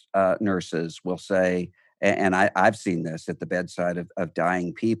hospice nurses will say, and I've seen this at the bedside of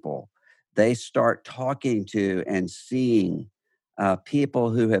dying people, they start talking to and seeing people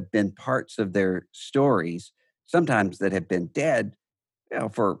who have been parts of their stories, sometimes that have been dead, you know,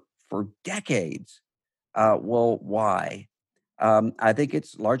 for decades. Well, why? I think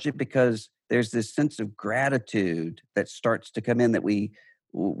it's largely because there's this sense of gratitude that starts to come in that we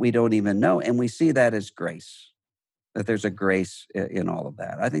don't even know, and we see that as grace. That there's a grace in all of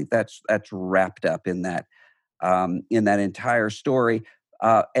that. I think that's wrapped up in that entire story,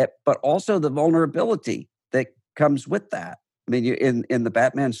 but also the vulnerability that comes with that. I mean, in the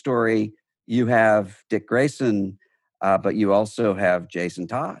Batman story, you have Dick Grayson, but you also have Jason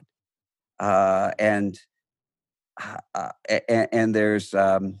Todd, and and there's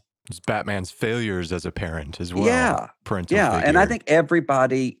It's Batman's failures as a parent as well, yeah, parental yeah, and I figure. think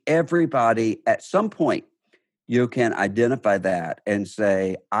everybody at some point you can identify that and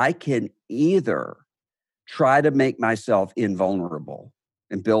say, I can either try to make myself invulnerable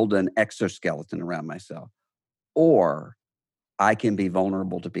and build an exoskeleton around myself, or I can be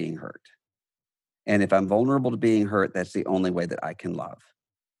vulnerable to being hurt. And if I'm vulnerable to being hurt, that's the only way that I can love.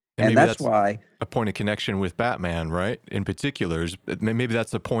 And And maybe that's that's why, a point of connection with Batman, right? In particular, maybe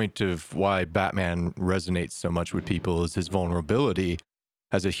that's the point of why Batman resonates so much with people is his vulnerability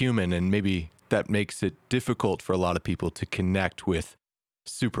as a human, and maybe that makes it difficult for a lot of people to connect with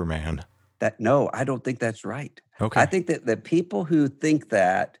Superman. That no, I don't think that's right. I Okay. think that the people who think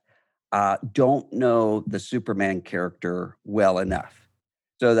that don't know the Superman character well enough.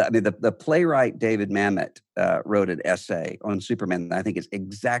 So that, I mean, the playwright David Mamet wrote an essay on Superman that I think is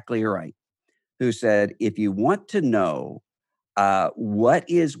exactly right. Who said, if you want to know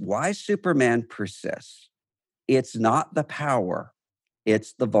why Superman persists, it's not the power,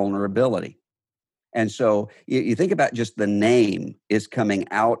 it's the vulnerability. And so you think about just the name is coming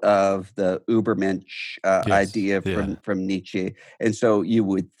out of the Ubermensch Yes. idea Yeah. from Nietzsche, and so you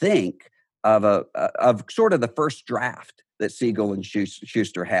would think of sort of the first draft that Siegel and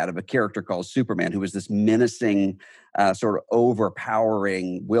Schuster had of a character called Superman, who was this menacing, sort of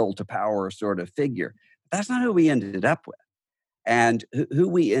overpowering, will to power sort of figure. That's not who we ended up with, and who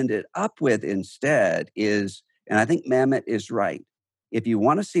we ended up with instead is, and I think Mamet is right. If you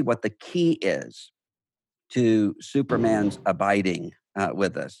want to see what the key is to Superman's abiding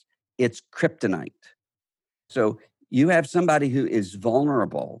with us. It's kryptonite. So you have somebody who is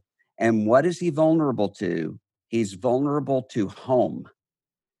vulnerable. And what is he vulnerable to? He's vulnerable to home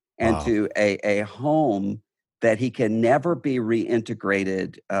and Wow. to a home that he can never be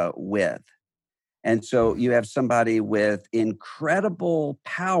reintegrated with. And so you have somebody with incredible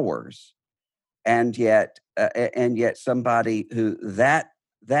powers, and yet somebody who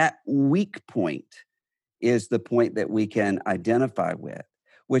that weak point is the point that we can identify with,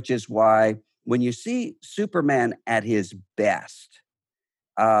 which is why when you see Superman at his best,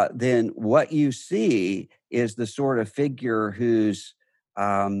 then what you see is the sort of figure who's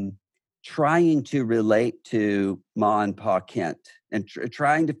um, trying to relate to Ma and Pa Kent and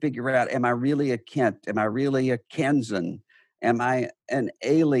trying to figure out, am I really a Kent? Am I really a Kensan? Am I an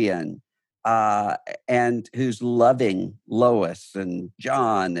alien? And who's loving Lois and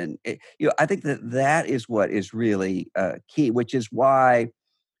John, and I think that is what is really key, which is why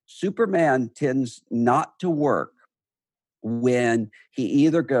Superman tends not to work when he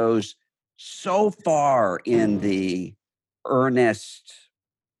either goes so far in the earnest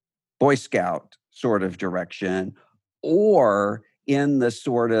Boy Scout sort of direction, or in the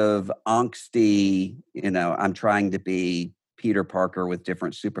sort of angsty, I'm trying to be Peter Parker with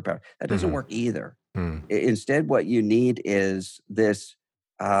different superpowers. That doesn't Hmm. work either. Hmm. Instead, what you need is this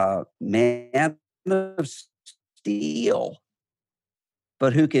man of steel,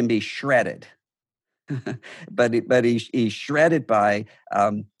 but who can be shredded. But he's shredded by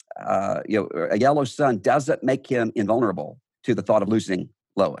a yellow sun doesn't make him invulnerable to the thought of losing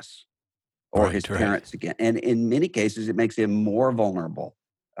Lois or his Right. Right. parents again. And in many cases, it makes him more vulnerable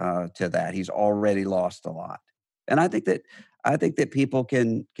to that. He's already lost a lot, and I think that people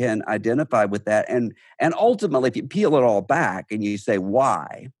can identify with that. And ultimately, if you peel it all back and you say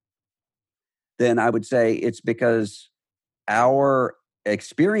why, then I would say it's because our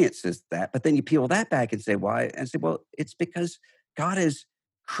experience is that. But then you peel that back and say why, and say, well, it's because God has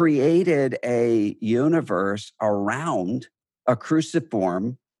created a universe around a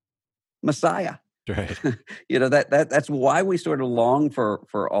cruciform Messiah. Right. That's why we sort of long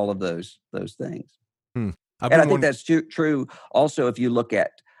for all of those things. Hmm. I've And I been think one. that's true also if you look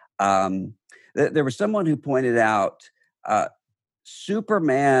at um, there was someone who pointed out uh,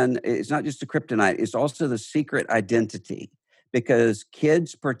 Superman is not just a kryptonite, it's also the secret identity, because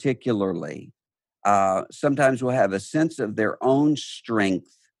kids particularly sometimes will have a sense of their own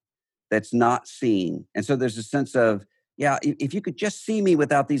strength that's not seen. And so there's a sense of, yeah, if you could just see me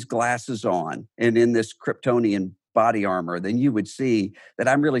without these glasses on and in this Kryptonian body armor, then you would see that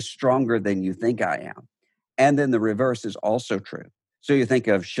I'm really stronger than you think I am. And then the reverse is also true. So you think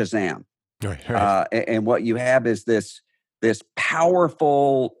of Shazam, Right. Right. and what you have is this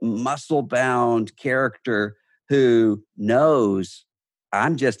powerful, muscle bound character who knows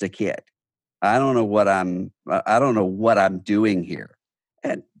I'm just a kid. I don't know what I'm doing here.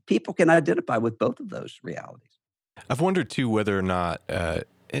 And people can identify with both of those realities. I've wondered too whether or not,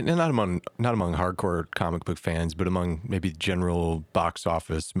 and not among hardcore comic book fans, but among maybe general box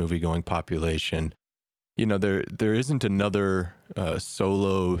office movie going population. There isn't another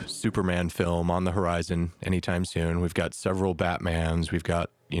solo Superman film on the horizon anytime soon. We've got several Batmans. We've got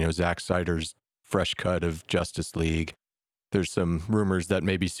Zack Snyder's fresh cut of Justice League. There's some rumors that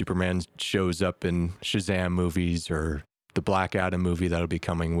maybe Superman shows up in Shazam movies or the Black Adam movie that'll be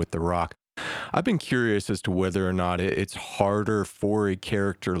coming with The Rock. I've been curious as to whether or not it's harder for a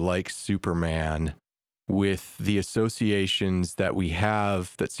character like Superman with the associations that we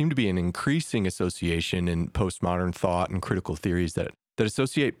have that seem to be an increasing association in postmodern thought and critical theories that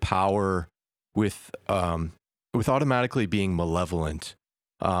associate power with automatically being malevolent.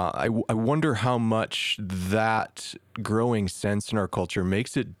 I wonder how much that growing sense in our culture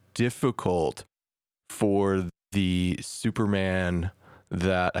makes it difficult for the Superman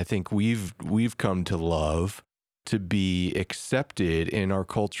that I think we've come to love to be accepted in our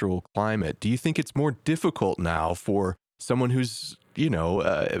cultural climate. Do you think it's more difficult now for someone who's,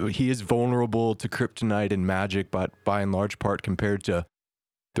 he is vulnerable to kryptonite and magic, but by and large part compared to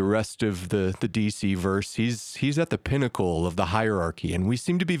the rest of the DC verse, he's at the pinnacle of the hierarchy, and we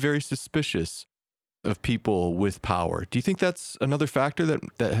seem to be very suspicious of people with power. Do you think that's another factor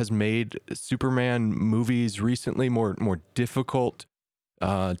that has made Superman movies recently more difficult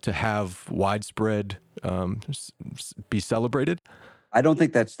to have widespread be celebrated? I don't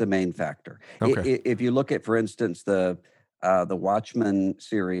think that's the main factor. Okay. If you look at, for instance, the Watchmen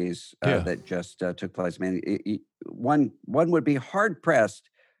series Yeah. that just took place, I mean, one would be hard pressed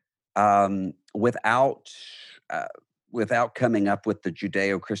without without coming up with the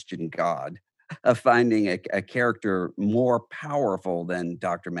Judeo-Christian God of finding a character more powerful than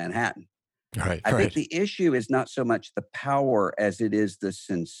Dr. Manhattan. Right. I think Right. the issue is not so much the power as it is the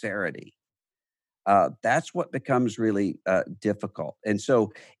sincerity. That's what becomes really difficult. And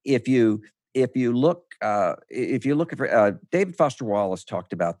so if you if you look at David Foster Wallace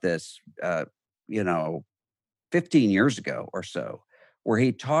talked about this, you know, 15 years ago or so, where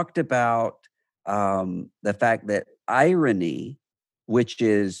he talked about the fact that irony, which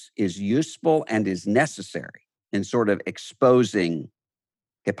is useful and is necessary in sort of exposing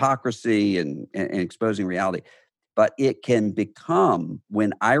hypocrisy and exposing reality, but it can become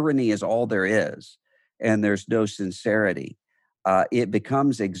when irony is all there is and there's no sincerity, it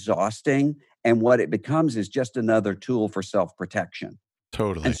becomes exhausting. And what it becomes is just another tool for self protection. And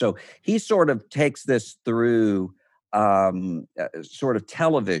Totally. so he sort of takes this through sort of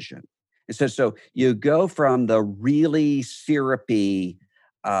television. It says, so you go from the really syrupy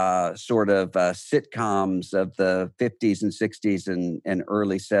sort of sitcoms of the 50s and 60s and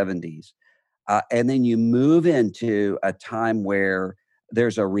early 70s. And then you move into a time where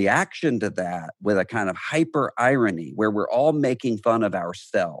there's a reaction to that with a kind of hyper irony where we're all making fun of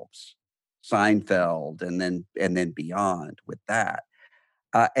ourselves, Seinfeld, and then beyond with that.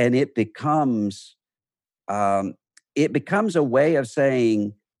 And um, it becomes a way of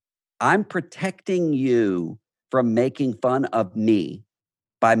saying, I'm protecting you from making fun of me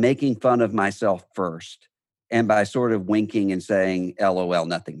by making fun of myself first and by sort of winking and saying, LOL,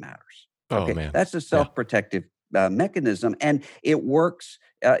 nothing matters. Oh Okay, man. that's a Yeah. self protective mechanism. And it works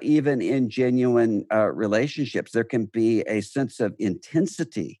even in genuine relationships. There can be a sense of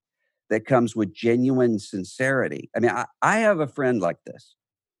intensity that comes with genuine sincerity. I mean, I have a friend like this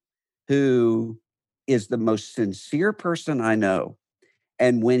who is the most sincere person I know.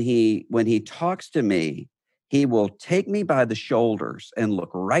 And when he talks to me, he will take me by the shoulders and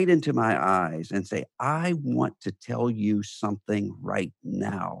look right into my eyes and say, I want to tell you something right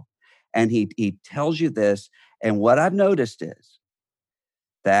now. And he tells you this. And what I've noticed is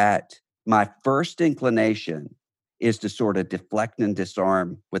that my first inclination is to sort of deflect and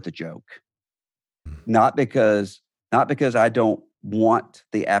disarm with a joke. Not because not because I don't want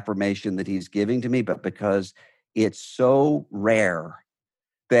the affirmation that he's giving to me, but because it's so rare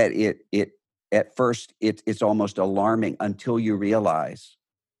that it at first it's almost alarming until you realize,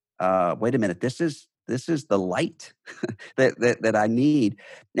 wait a minute, this is the light that I need.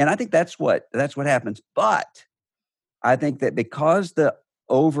 And I think that's what happens. But I think that because the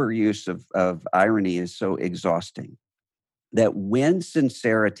overuse of irony is so exhausting, that when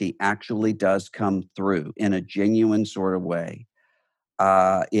sincerity actually does come through in a genuine sort of way,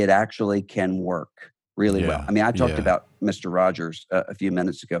 it actually can work really well. Yeah. I mean, I talked Yeah. about Mr. Rogers a few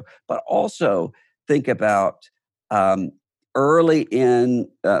minutes ago, but also think about um, early in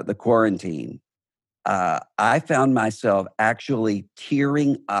the quarantine, I found myself actually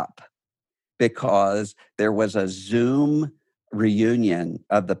tearing up because there was a Zoom reunion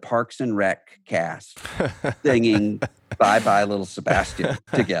of the Parks and Rec cast singing Bye Bye Little Sebastian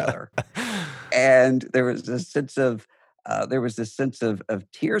together. And there was this sense of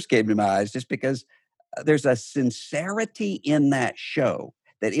tears came to my eyes just because there's a sincerity in that show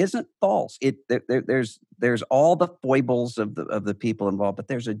that isn't false. There's all the foibles of the people involved, but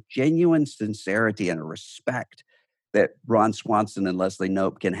there's a genuine sincerity and a respect that Ron Swanson and Leslie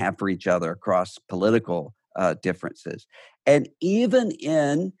Knope can have for each other across political differences. And even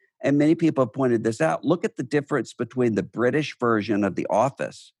in and many people have pointed this out. Look at the difference between the British version of The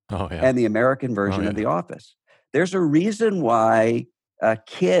Office Oh yeah. and the American Oh version of yeah. The Office. There's a reason why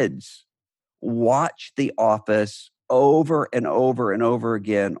kids watch The Office over and over and over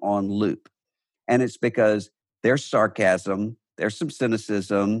again on loop. And it's because there's sarcasm, there's some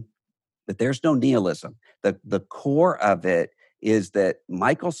cynicism, but there's no nihilism. The core of it is that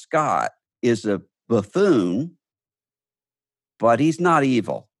Michael Scott is a buffoon, but he's not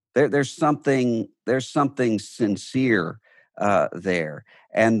evil. There's something sincere there,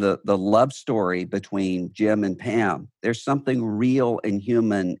 and the love story between Jim and Pam. There's something real and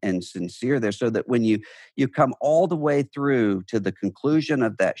human and sincere there. So that when you come all the way through to the conclusion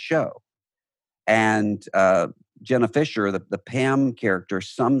of that show, and Jenna Fisher, the Pam character,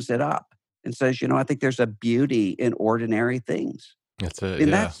 sums it up and says, I think there's a beauty in ordinary things. That's it.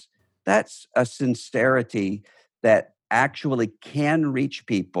 And Yeah. that's a sincerity that actually can reach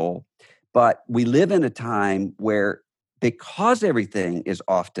people. But we live in a time where, because everything is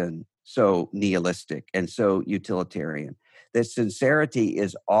often so nihilistic and so utilitarian, that sincerity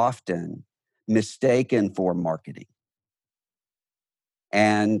is often mistaken for marketing.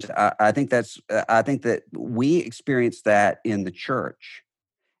 And I think that we experience that in the church.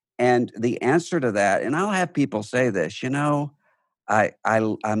 And the answer to that, and I'll have people say this,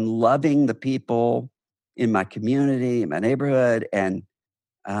 I'm loving the people in my community, in my neighborhood, and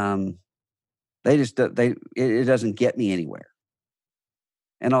um, it doesn't get me anywhere.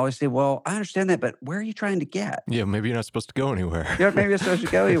 And I always say, well, I understand that, but where are you trying to get? Yeah, maybe you're not supposed to go anywhere. Maybe it's supposed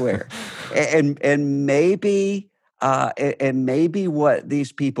to go anywhere, and maybe what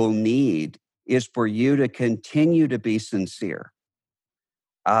these people need is for you to continue to be sincere,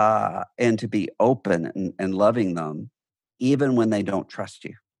 and to be open and loving them, even when they don't trust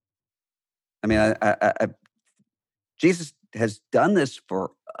you. I mean, Jesus has done this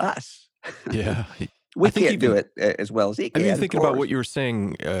for us. Yeah. We I think can't do even, it as well as he I can. mean, Of thinking about course. what you were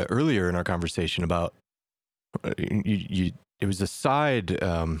saying earlier in our conversation about it was a side,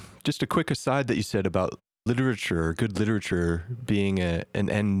 just a quick aside that you said about literature, good literature being an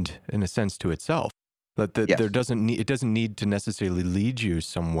end in a sense to itself. That there Yes. it doesn't need to necessarily lead you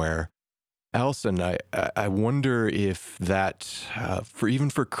somewhere else. And I wonder if that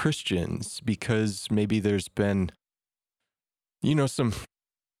for Christians, because maybe there's been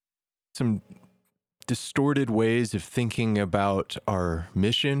some distorted ways of thinking about our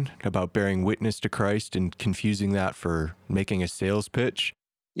mission, about bearing witness to Christ, and confusing that for making a sales pitch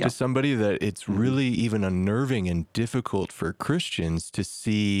Yeah. to somebody, that it's really even unnerving and difficult for Christians to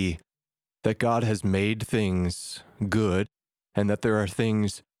see that God has made things good, and that there are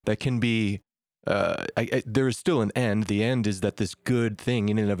things that can be, there is still an end. The end is that this good thing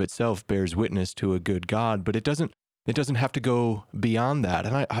in and of itself bears witness to a good God, but it doesn't have to go beyond that.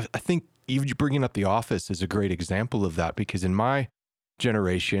 And I think even you bringing up The Office is a great example of that, because in my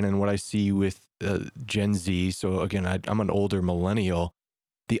generation and what I see with Gen Z, so again, I'm an older millennial,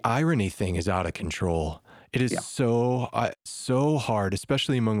 the irony thing is out of control. It is Yeah. so hard,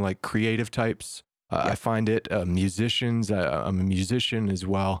 especially among like creative types. Yeah. I find it musicians. I'm a musician as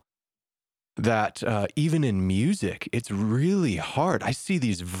well. That even in music, it's really hard. I see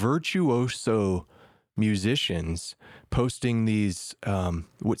these virtuoso musicians posting these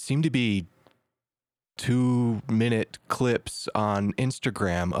what seem to be 2-minute clips on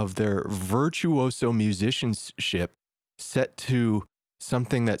Instagram of their virtuoso musicianship set to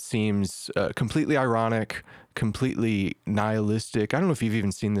something that seems completely ironic, completely nihilistic. I don't know if you've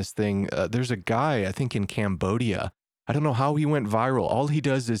even seen this thing. There's a guy, I think in Cambodia. I don't know how he went viral. All he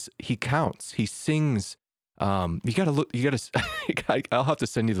does is he counts, he sings. You gotta look, I'll have to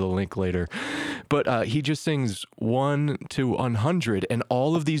send you the link later. But he just sings 1 to 100, and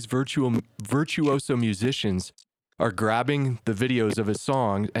all of these virtuoso musicians are grabbing the videos of his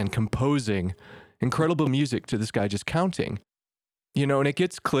song and composing incredible music to this guy just counting. And it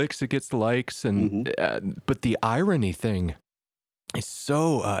gets clicks, it gets likes, and but the irony thing is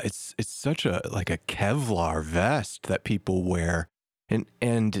so it's such a like a Kevlar vest that people wear,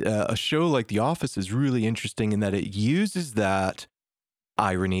 and a show like The Office is really interesting in that it uses that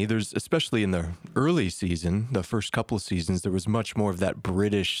irony. There's, especially in the early season, the first couple of seasons, there was much more of that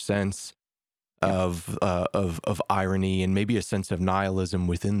British sense of irony and maybe a sense of nihilism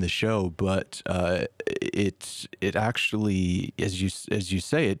within the show. But it actually, as you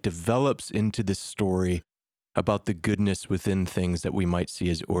say, it develops into this story about the goodness within things that we might see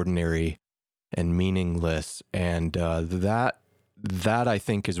as ordinary and meaningless, and that I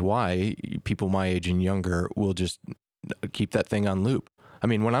think is why people my age and younger will just keep that thing on loop. I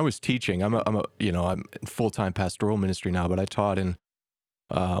mean, when I was teaching, I'm in full-time pastoral ministry now, but I taught in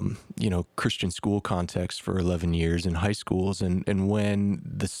Christian school context for 11 years in high schools. And when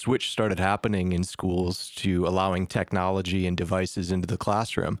the switch started happening in schools to allowing technology and devices into the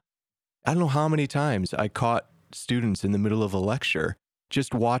classroom, I don't know how many times I caught students in the middle of a lecture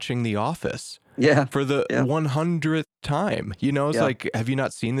just watching The Office Yeah. for the Yeah. 100th time. You know, it's Yeah. like, have you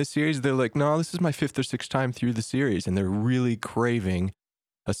not seen this series? They're like, no, this is my 5th or 6th time through the series. And they're really craving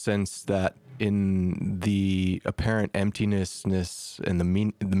a sense that in the apparent emptiness and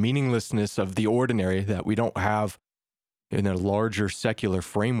the meaninglessness of the ordinary that we don't have in a larger secular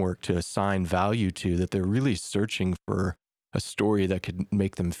framework to assign value to, that they're really searching for a story that could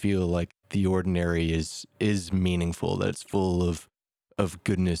make them feel like the ordinary is meaningful, that it's full of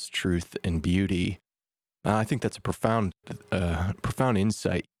goodness, truth, and beauty. I think that's a profound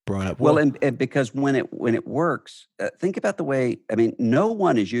insight brought up. Well, and because when it works, think about the way. I mean, no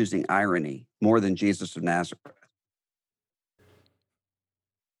one is using irony more than Jesus of Nazareth.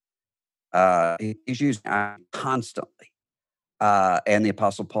 He's using irony constantly, and the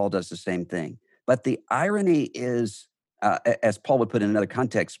Apostle Paul does the same thing. But the irony is, as Paul would put in another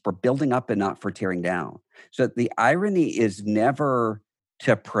context, for building up and not for tearing down. So the irony is never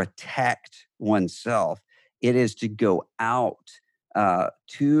to protect oneself; it is to go out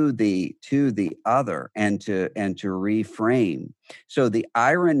to the other and to reframe. So the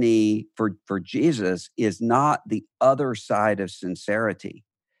irony for Jesus is not the other side of sincerity.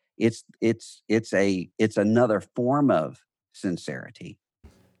 It's another form of sincerity.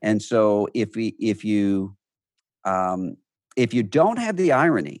 And so if you don't have the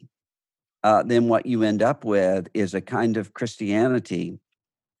irony, then what you end up with is a kind of Christianity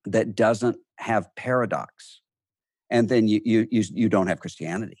that doesn't have paradox, and then you don't have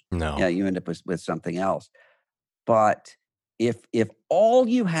Christianity. No. Yeah, you end up with something else. But if all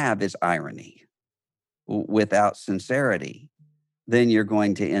you have is irony without sincerity, then you're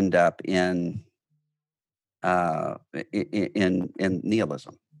going to end up in nihilism.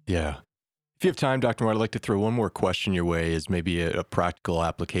 Yeah. If you have time, Dr. Moore, I'd like to throw one more question your way as maybe a practical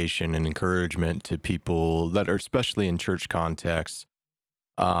application and encouragement to people that are especially in church contexts.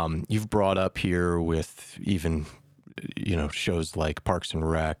 You've brought up here with even, shows like Parks and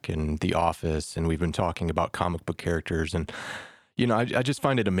Rec and The Office, and we've been talking about comic book characters. And, I just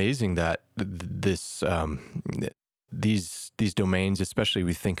find it amazing that these domains, especially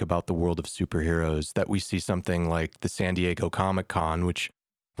we think about the world of superheroes, that we see something like the San Diego Comic-Con, which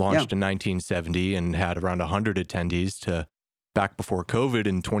launched in 1970 and had around 100 attendees, to back before COVID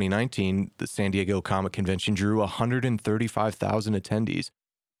in 2019, the San Diego Comic Convention drew 135,000 attendees.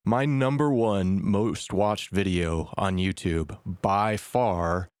 My number one most watched video on YouTube by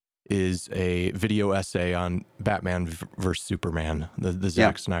far is a video essay on Batman versus Superman, the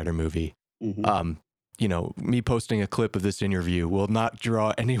Zack Snyder movie. Mm-hmm. Me posting a clip of this interview will not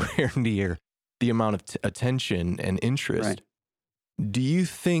draw anywhere near the amount of attention and interest. Right. Do you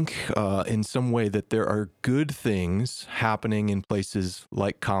think in some way that there are good things happening in places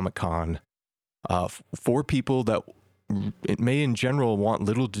like Comic-Con for people that it may in general want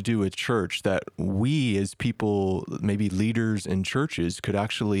little to do with church, that we as people, maybe leaders in churches, could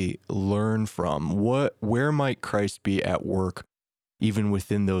actually learn from? Where might Christ be at work even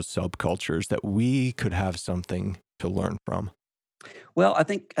within those subcultures that we could have something to learn from? Well, I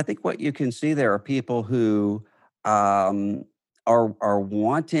think what you can see there are people who are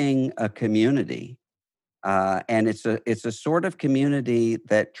wanting a community, and it's a sort of community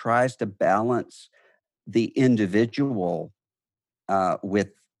that tries to balance the individual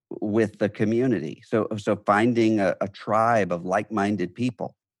with the community. So finding a tribe of like-minded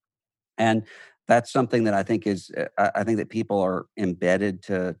people, and that's something that I think that people are embedded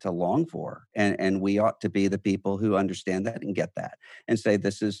to long for, and we ought to be the people who understand that and get that, and say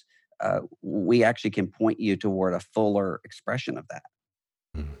this is we actually can point you toward a fuller expression of that.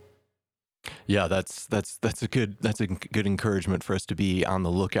 Yeah, that's a good encouragement for us to be on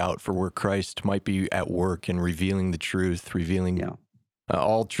the lookout for where Christ might be at work and revealing the truth, revealing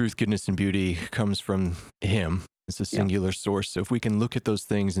all truth, goodness, and beauty comes from Him. It's a singular source. So if we can look at those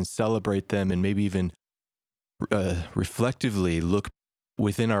things and celebrate them, and maybe even reflectively look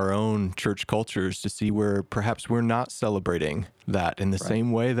within our own church cultures to see where perhaps we're not celebrating that in the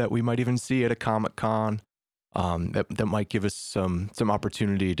same way that we might even see at a Comic-Con. That might give us some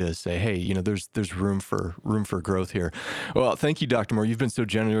opportunity to say, hey, there's room for growth here. Well, thank you, Dr. Moore. You've been so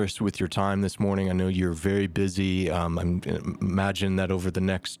generous with your time this morning. I know you're very busy. I imagine that over the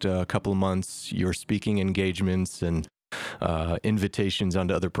next couple of months, your speaking engagements and invitations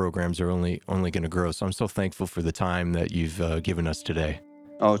onto other programs are only going to grow. So I'm so thankful for the time that you've given us today.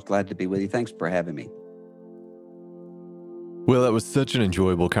 Oh, I was glad to be with you. Thanks for having me. Well, that was such an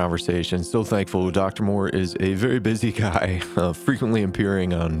enjoyable conversation. So thankful. Dr. Moore is a very busy guy, frequently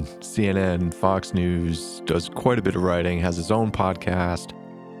appearing on CNN, Fox News, does quite a bit of writing, has his own podcast,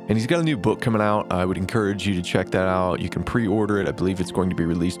 And he's got a new book coming out. I would encourage you to check that out. You can pre-order it. I believe it's going to be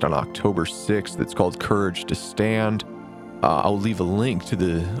released on October 6th. It's called Courage to Stand. I'll leave a link to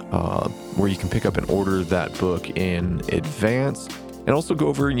the where you can pick up and order that book in advance. And also go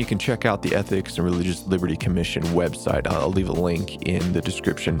over and you can check out the Ethics and Religious Liberty Commission website. I'll leave a link in the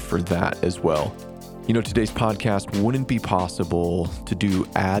description for that as well. You know, today's podcast wouldn't be possible to do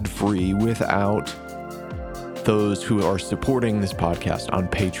ad-free without those who are supporting this podcast on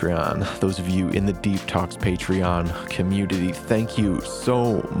Patreon. Those of you in the Deep Talks Patreon community, thank you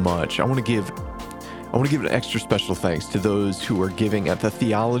so much. I want to give an extra special thanks to those who are giving at the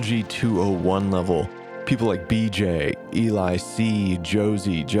Theology 201 level. People like BJ, Eli C,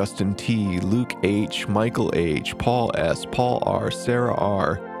 Josie, Justin T, Luke H, Michael H, Paul S, Paul R, Sarah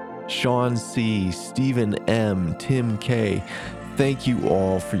R, Sean C, Stephen M, Tim K. Thank you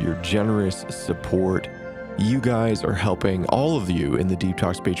all for your generous support. You guys are helping, all of you in the Deep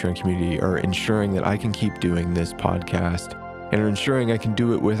Talks Patreon community are ensuring that I can keep doing this podcast and are ensuring I can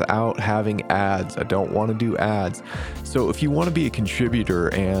do it without having ads. I don't want to do ads. So if you want to be a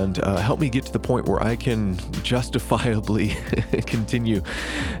contributor and help me get to the point where I can justifiably continue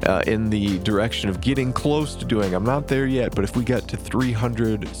in the direction of getting close to doing, I'm not there yet, but if we get to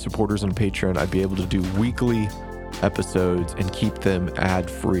 300 supporters on Patreon, I'd be able to do weekly episodes and keep them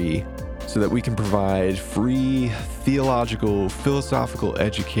ad-free so that we can provide free theological, philosophical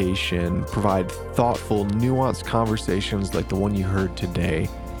education, provide thoughtful, nuanced conversations like the one you heard today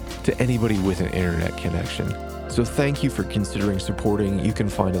to anybody with an internet connection. So thank you for considering supporting. You can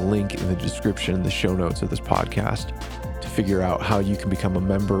find a link in the description, the show notes of this podcast, to figure out how you can become a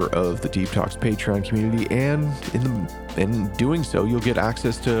member of the Deep Talks Patreon community. And in doing so, you'll get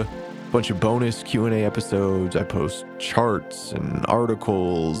access to bunch of bonus Q&A episodes. I post charts and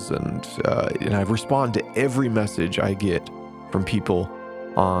articles, and I respond to every message I get from people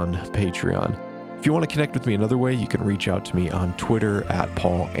on Patreon. If you want to connect with me another way, you can reach out to me on Twitter at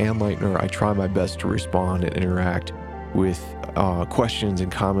Paul Anleitner. I try my best to respond and interact with questions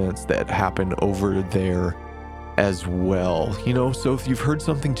and comments that happen over there as well. You know, so if you've heard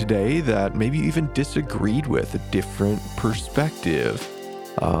something today that maybe you even disagreed with, a different perspective,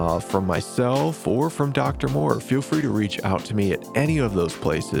 from myself or from Dr. Moore, feel free to reach out to me at any of those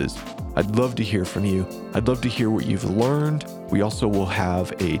places. I'd love to hear from you. I'd love to hear what you've learned. We also will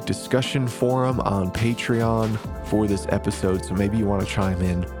have a discussion forum on Patreon for this episode, so maybe you want to chime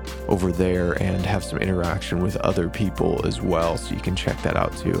in over there and have some interaction with other people as well, so you can check that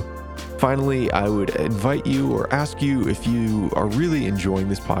out too. Finally, I would invite you or ask you, if you are really enjoying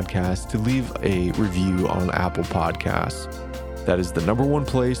this podcast, to leave a review on Apple Podcasts. That is the number one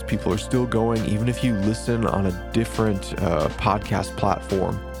place people are still going, even if you listen on a different podcast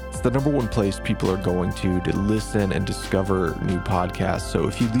platform. It's the number one place people are going to listen and discover new podcasts. So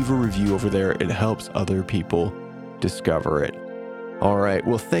if you leave a review over there, it helps other people discover it. All right.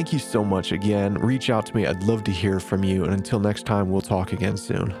 Well, thank you so much again. Reach out to me. I'd love to hear from you. And until next time, we'll talk again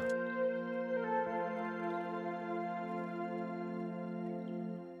soon.